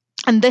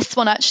 And this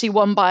one actually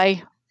won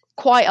by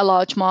quite a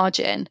large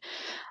margin.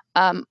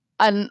 And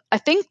I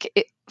think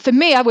for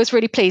me, I was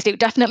really pleased. It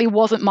definitely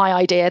wasn't my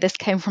idea. This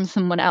came from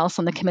someone else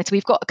on the committee.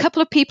 We've got a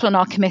couple of people on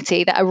our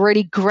committee that are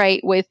really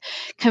great with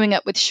coming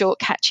up with short,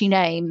 catchy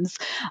names.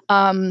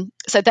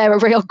 So they're a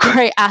real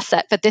great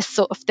asset for this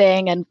sort of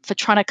thing and for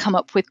trying to come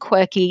up with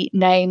quirky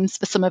names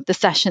for some of the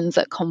sessions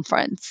at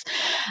conference.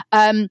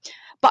 But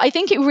I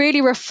think it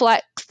really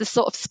reflects the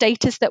sort of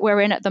status that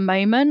we're in at the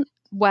moment,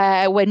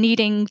 where we're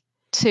needing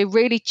to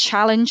really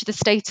challenge the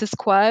status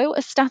quo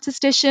as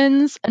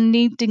statisticians and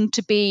needing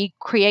to be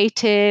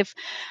creative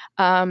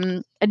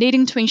and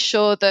needing to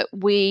ensure that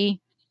we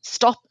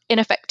stop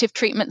ineffective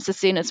treatments as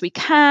soon as we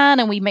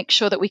can and we make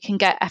sure that we can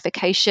get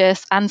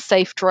efficacious and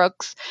safe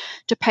drugs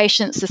to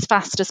patients as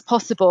fast as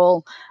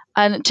possible.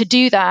 And to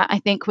do that, I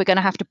think we're going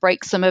to have to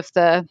break some of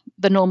the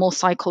normal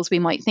cycles we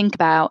might think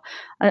about.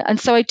 And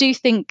so I do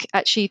think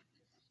actually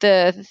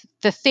the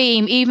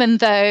theme, even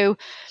though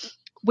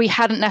we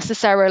hadn't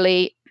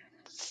necessarily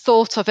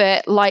thought of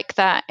it like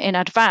that in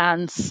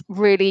advance,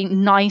 really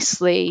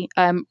nicely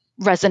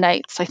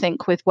resonates, I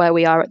think, with where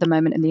we are at the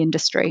moment in the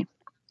industry.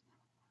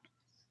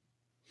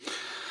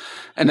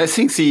 And I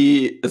think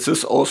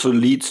this also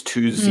leads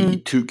to the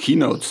 2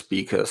 keynote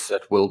speakers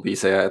that will be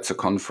there at the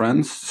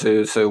conference.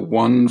 So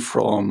one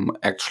from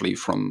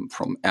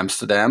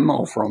Amsterdam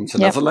or from the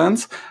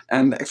Netherlands,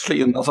 and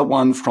actually another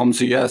one from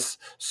the US.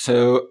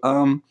 So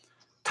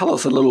tell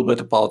us a little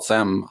bit about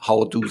them.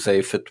 How do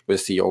they fit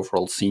with the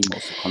overall theme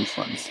of the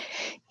conference?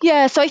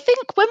 Yeah, so I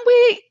think when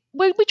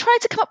we try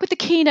to come up with the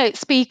keynote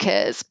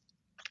speakers,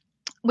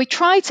 we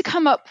try to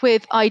come up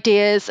with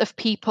ideas of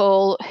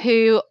people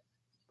who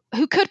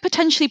could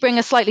potentially bring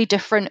a slightly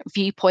different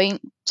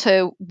viewpoint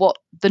to what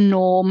the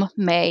norm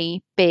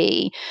may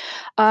be,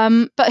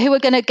 but who are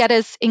going to get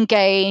us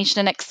engaged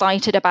and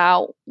excited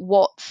about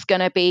what's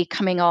going to be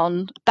coming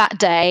on that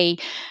day,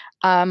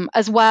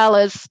 as well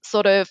as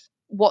sort of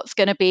what's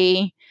going to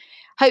be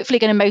hopefully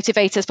going to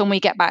motivate us when we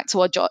get back to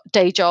our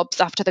day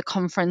jobs after the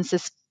conference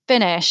is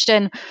finished.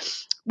 And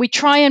we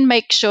try and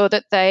make sure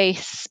that they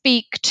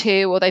speak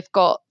to, or they've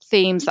got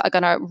themes that are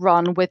going to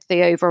run with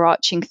the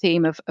overarching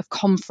theme of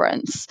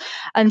conference.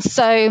 And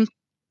so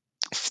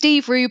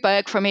Steve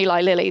Ruberg from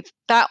Eli Lilly,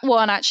 that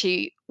one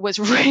actually was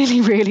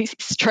really, really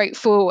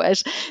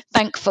straightforward,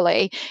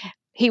 thankfully.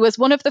 He was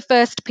one of the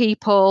first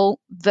people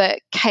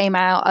that came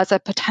out as a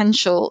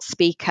potential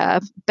speaker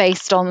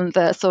based on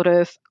the sort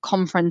of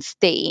conference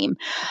theme,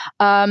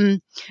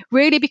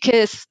 really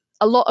because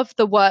a lot of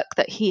the work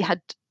that he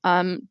had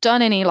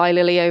done in Eli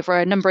Lilly over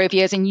a number of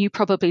years, and you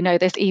probably know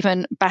this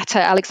even better,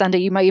 Alexander,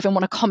 you may even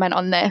want to comment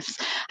on this,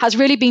 has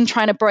really been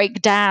trying to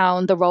break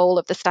down the role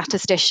of the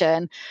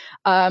statistician.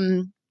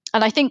 And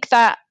I think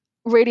that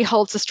really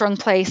holds a strong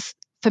place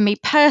for me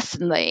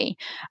personally.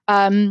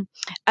 And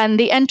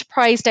the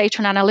Enterprise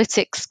Data and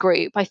Analytics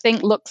Group, I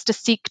think, looks to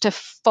seek to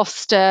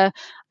foster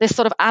this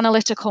sort of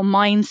analytical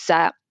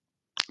mindset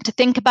to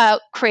think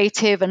about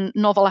creative and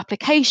novel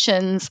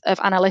applications of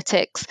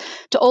analytics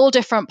to all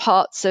different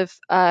parts of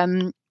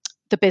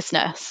the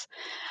business.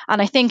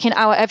 And I think in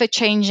our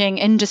ever-changing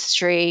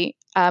industry,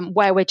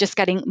 where we're just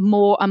getting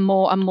more and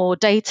more and more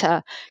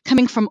data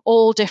coming from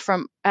all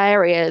different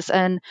areas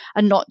and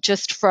not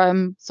just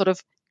from sort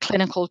of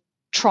clinical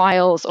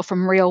trials or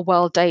from real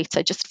world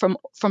data, just from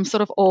sort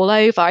of all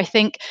over. I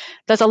think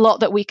there's a lot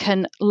that we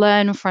can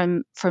learn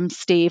from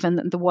Steve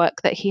and the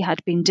work that he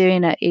had been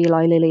doing at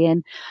Eli Lilly.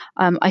 And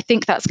I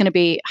think that's going to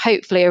be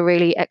hopefully a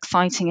really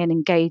exciting and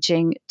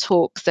engaging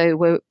talk. So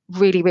we're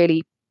really,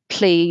 really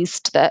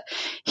pleased that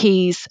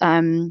he's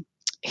going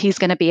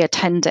to be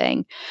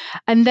attending.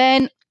 And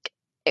then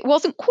it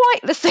wasn't quite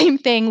the same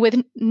thing with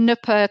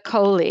Nupa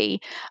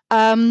Kohli.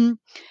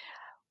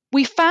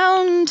 We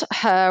found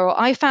her,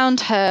 or I found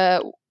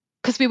her,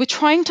 because we were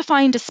trying to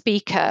find a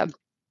speaker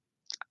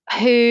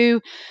who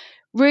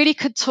really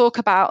could talk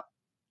about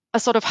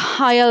a sort of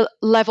higher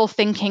level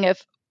thinking of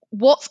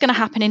what's going to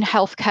happen in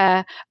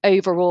healthcare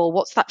overall?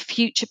 What's that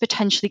future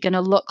potentially going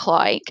to look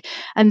like?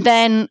 And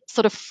then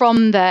sort of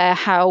from there,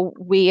 how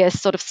we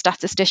as sort of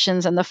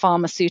statisticians and the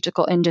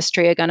pharmaceutical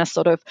industry are going to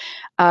sort of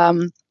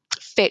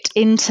fit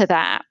into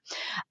that.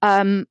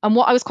 And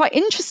what I was quite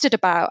interested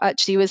about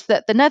actually was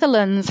that the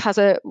Netherlands has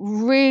a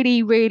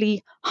really,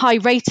 really high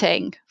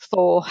rating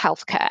for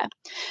healthcare.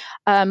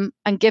 And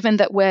given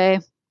that we're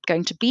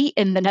going to be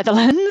in the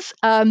Netherlands,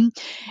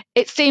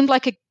 it seemed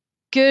like a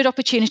good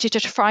opportunity to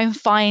try and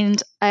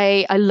find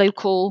a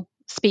local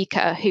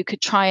speaker who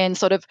could try and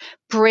sort of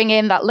bring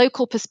in that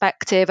local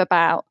perspective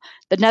about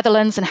the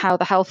Netherlands and how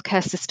the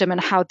healthcare system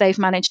and how they've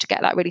managed to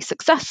get that really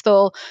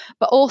successful,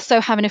 but also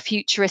having a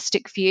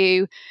futuristic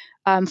view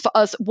for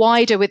us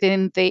wider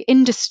within the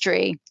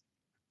industry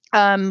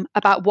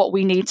about what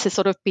we need to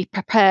sort of be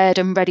prepared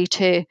and ready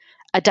to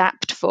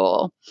adapt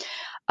for.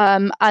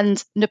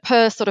 And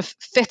Nupur sort of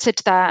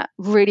fitted that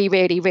really,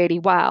 really, really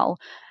well.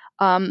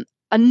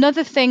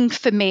 Another thing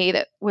for me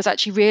that was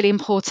actually really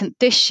important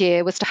this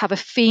year was to have a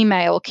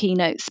female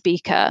keynote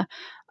speaker.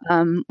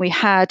 We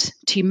had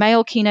 2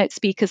 male keynote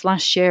speakers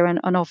last year, and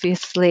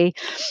obviously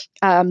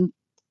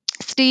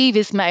Steve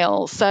is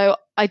male. So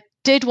I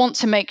did want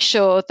to make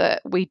sure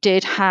that we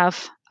did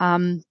have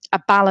a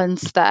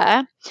balance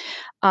there.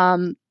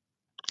 And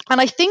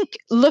I think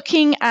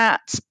looking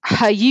at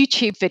her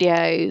YouTube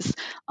videos,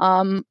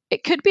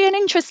 it could be an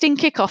interesting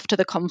kickoff to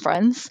the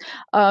conference.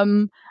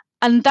 And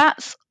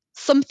that's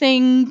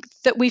something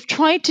that we've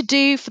tried to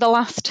do for the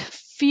last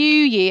few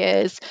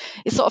years,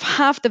 is sort of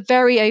have the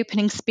very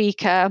opening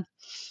speaker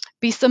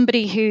be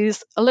somebody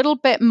who's a little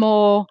bit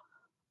more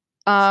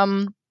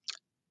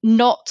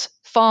not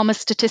pharma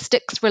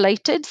statistics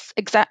related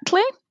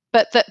exactly,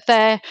 but that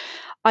their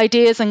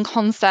ideas and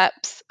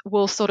concepts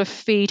will sort of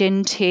feed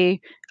into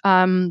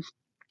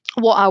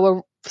what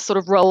our sort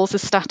of roles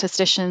as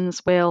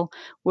statisticians will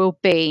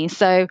be.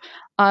 So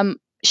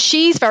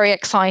she's very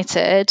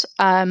excited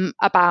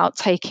about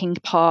taking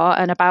part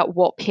and about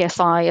what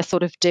PSI are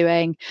sort of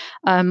doing.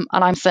 And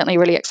I'm certainly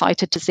really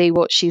excited to see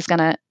what she's going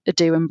to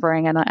do and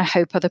bring. And I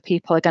hope other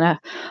people are going to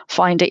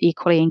find it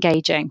equally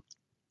engaging.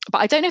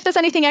 But I don't know if there's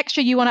anything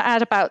extra you want to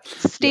add about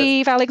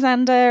Steve, yes,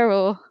 Alexander,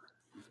 or...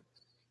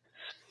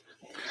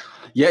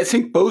 Yeah, I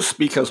think both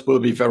speakers will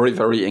be very,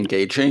 very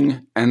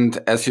engaging. And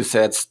as you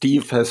said,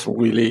 Steve has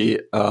really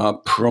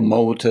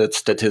promoted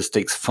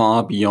statistics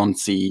far beyond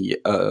the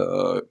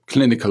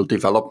clinical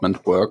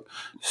development work.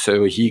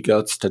 So he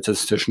got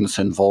statisticians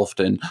involved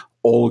in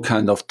all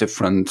kind of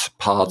different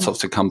parts of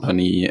the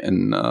company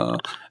and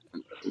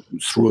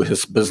through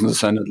his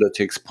business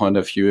analytics point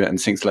of view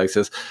and things like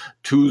this,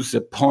 to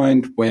the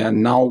point where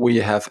now we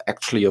have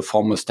actually a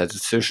former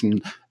statistician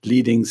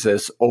leading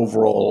this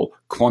overall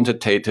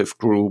quantitative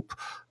group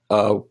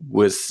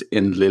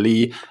within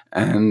Lilly,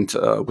 and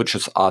which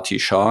is Aarti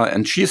Shah,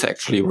 and she's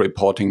actually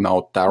reporting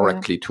now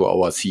directly to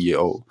our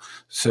CEO.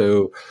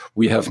 So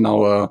we have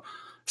now a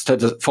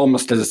former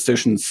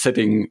statistician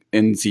sitting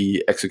in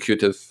the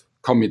executive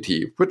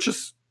committee, which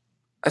is,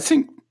 I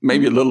think,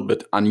 maybe a little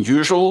bit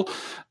unusual,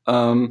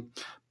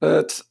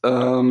 but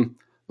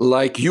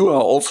like you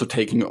are also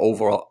taking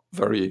over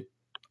very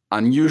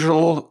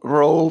unusual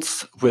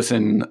roles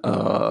within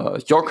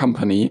your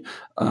company,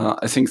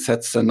 I think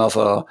that's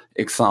another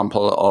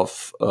example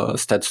of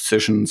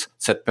statisticians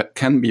that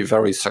can be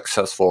very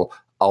successful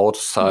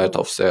outside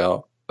of their,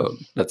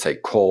 let's say,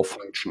 core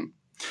function.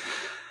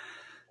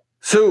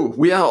 So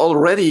we are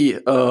already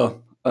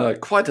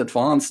quite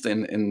advanced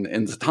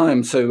in the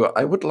time, so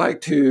I would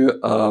like to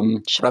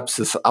wrap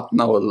this up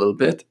now a little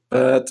bit.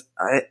 But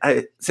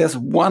there's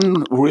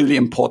one really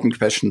important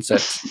question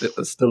that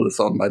still is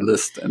on my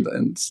list and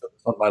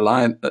on my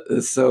line.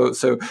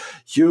 So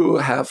you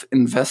have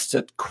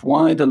invested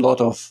quite a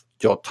lot of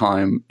your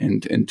time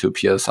into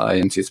PSI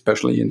and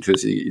especially into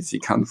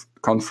the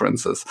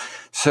conferences.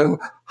 So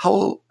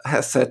how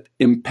has that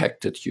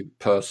impacted you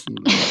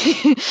personally?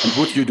 And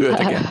would you do it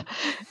again?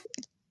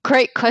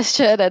 Great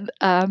question, and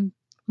I'm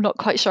not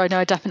quite sure I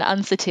know a definite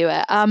answer to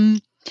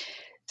it.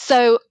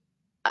 So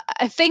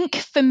I think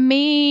for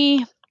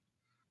me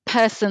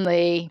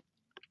personally,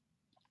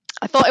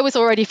 I thought it was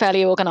already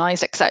fairly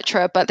organized,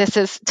 etc., but this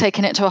has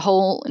taken it to a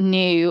whole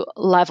new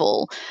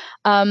level.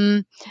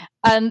 And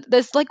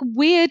there's like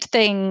weird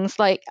things,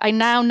 like I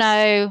now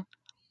know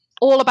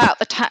all about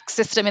the tax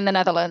system in the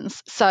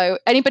Netherlands. So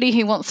anybody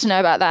who wants to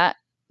know about that,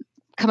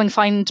 come and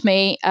find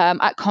me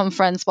at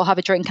conference. We'll have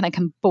a drink and I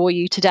can bore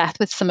you to death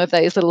with some of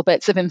those little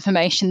bits of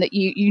information that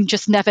you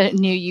just never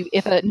knew you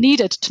ever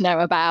needed to know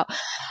about.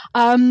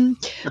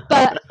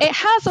 But it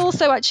has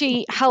also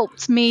actually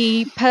helped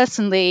me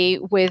personally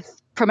with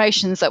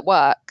promotions at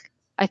work.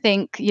 I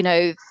think,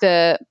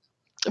 the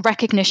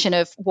recognition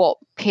of what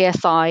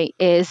PSI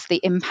is, the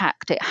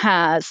impact it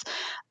has,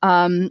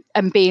 and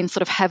being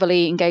sort of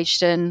heavily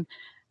engaged and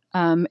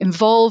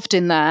involved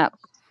in that.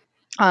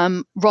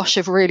 Roche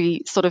have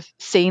really sort of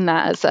seen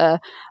that as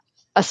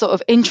a sort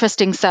of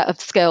interesting set of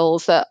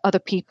skills that other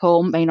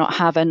people may not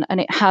have, and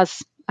it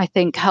has, I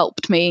think,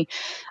 helped me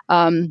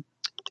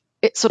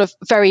it's sort of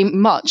very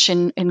much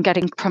in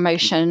getting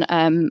promotion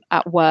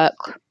at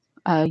work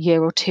a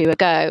year or two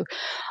ago.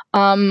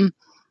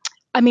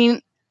 I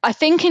mean, I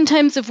think in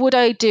terms of would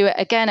I do it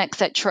again,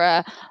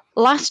 etc.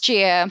 Last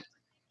year,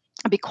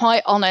 I'll be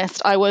quite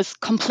honest, I was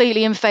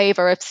completely in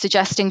favour of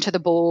suggesting to the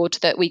board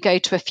that we go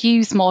to a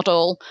fuse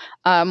model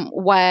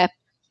where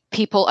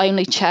people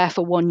only chair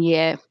for 1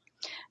 year,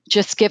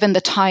 just given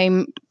the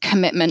time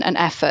commitment and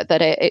effort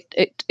that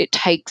it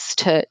takes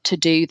to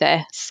do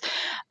this.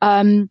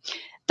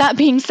 That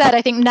being said,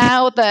 I think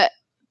now that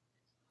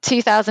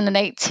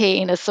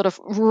 2018 has sort of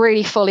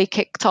really fully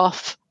kicked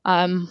off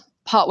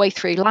partway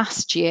through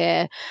last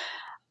year,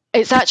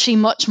 it's actually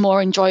much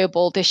more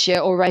enjoyable this year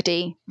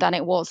already than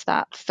it was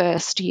that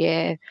first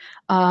year.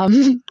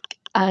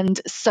 And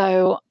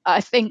so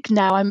I think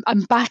now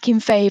I'm back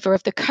in favour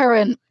of the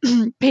current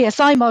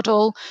PSI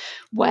model,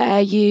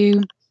 where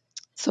you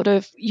sort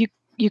of you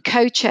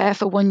co-chair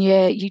for 1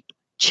 year, you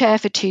chair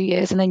for 2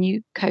 years, and then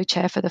you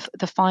co-chair for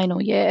the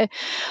final year.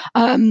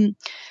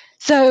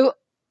 So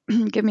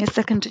give me a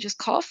second to just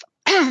cough.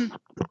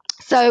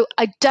 So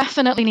I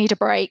definitely need a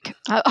break.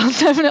 I'll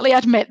definitely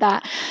admit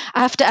that.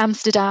 After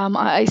Amsterdam,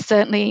 I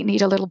certainly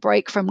need a little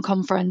break from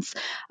conference.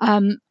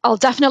 I'll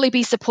definitely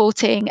be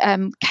supporting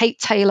Kate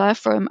Taylor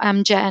from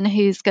Amgen,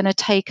 who's going to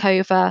take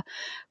over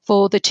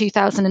for the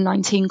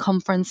 2019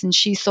 conference, and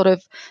she's sort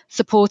of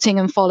supporting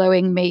and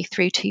following me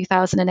through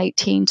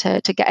 2018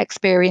 to get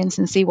experience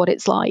and see what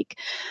it's like.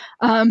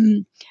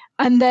 And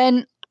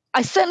then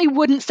I certainly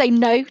wouldn't say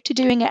no to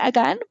doing it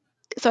again.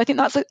 So I think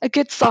that's a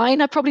good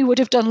sign. I probably would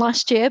have done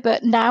last year,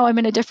 but now I'm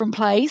in a different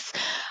place.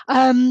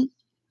 And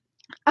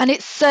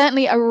it's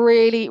certainly a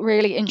really,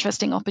 really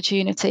interesting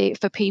opportunity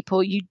for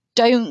people. You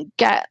don't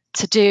get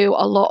to do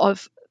a lot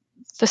of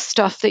the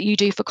stuff that you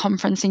do for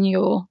conference in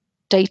your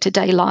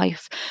day-to-day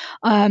life.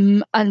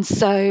 And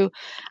so,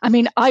 I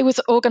mean, I was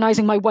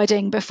organising my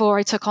wedding before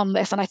I took on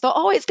this, and I thought,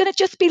 oh, it's going to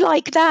just be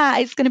like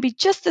that. It's going to be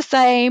just the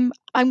same.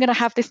 I'm going to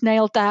have this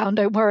nailed down.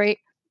 Don't worry.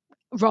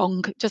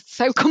 Wrong, just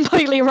so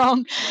completely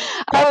wrong.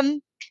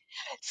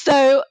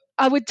 So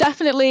I would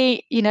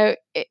definitely,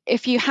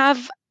 if you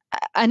have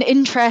an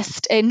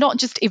interest in not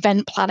just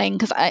event planning,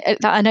 because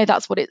I know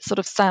that's what it sort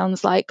of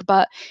sounds like,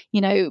 but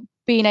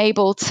being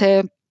able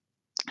to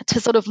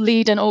sort of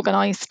lead and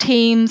organize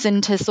teams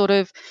and to sort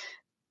of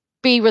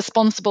be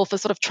responsible for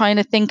sort of trying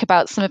to think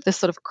about some of the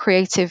sort of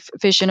creative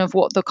vision of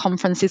what the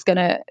conference is going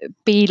to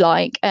be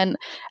like. And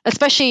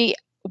especially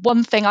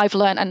one thing I've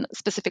learned, and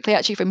specifically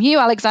actually from you,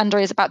 Alexander,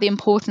 is about the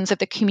importance of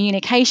the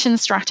communication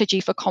strategy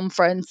for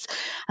conference.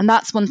 And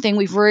that's one thing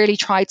we've really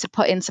tried to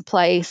put into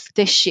place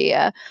this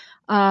year,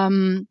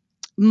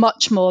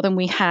 much more than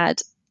we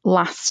had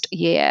last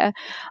year.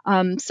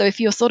 So if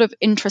you're sort of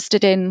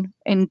interested in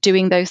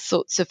doing those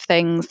sorts of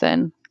things,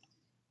 then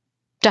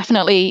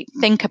definitely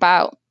think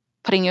about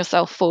putting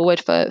yourself forward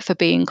for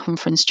being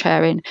conference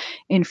chair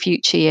in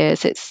future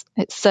years. It's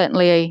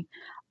certainly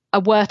a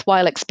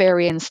worthwhile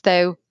experience,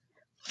 though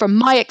from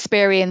my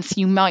experience,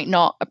 you might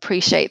not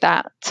appreciate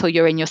that till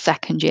you're in your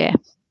second year.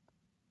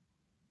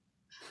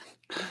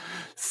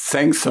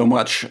 Thanks so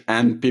much.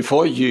 And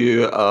before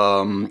you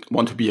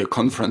want to be a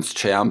conference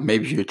chair,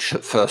 maybe you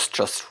should first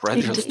just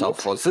register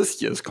for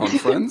this year's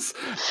conference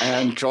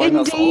and join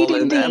us all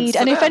in Amsterdam.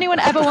 And if anyone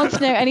ever wants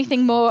to know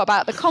anything more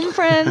about the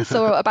conference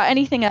or about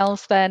anything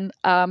else, then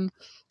I'm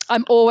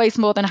always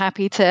more than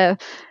happy to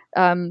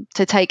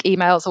take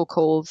emails or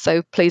calls.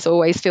 So please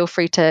always feel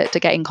free to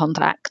get in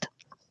contact.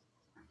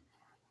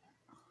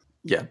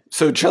 Yeah,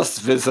 so just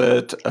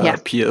visit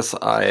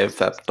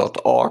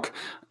psiweb.org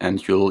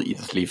and you'll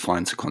easily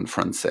find the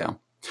conference there.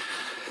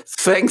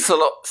 Thanks a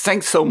lot.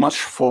 Thanks so much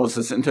for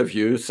this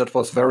interview. That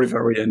was very,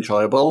 very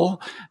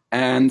enjoyable.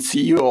 And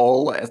see you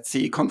all at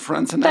the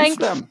conference in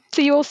Amsterdam.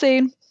 See you all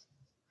soon.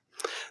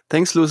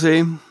 Thanks,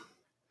 Lucy.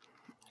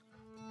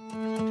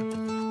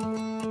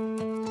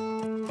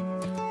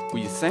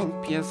 We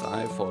thank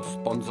PSI for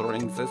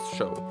sponsoring this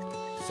show.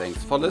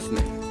 Thanks for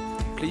listening.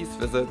 Please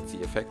visit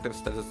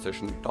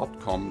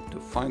theeffectivestatistician.com to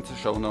find the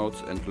show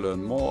notes and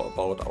learn more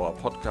about our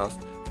podcast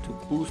to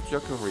boost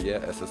your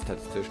career as a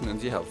statistician in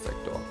the health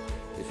sector.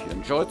 If you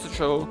enjoyed the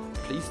show,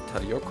 please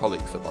tell your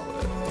colleagues about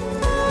it.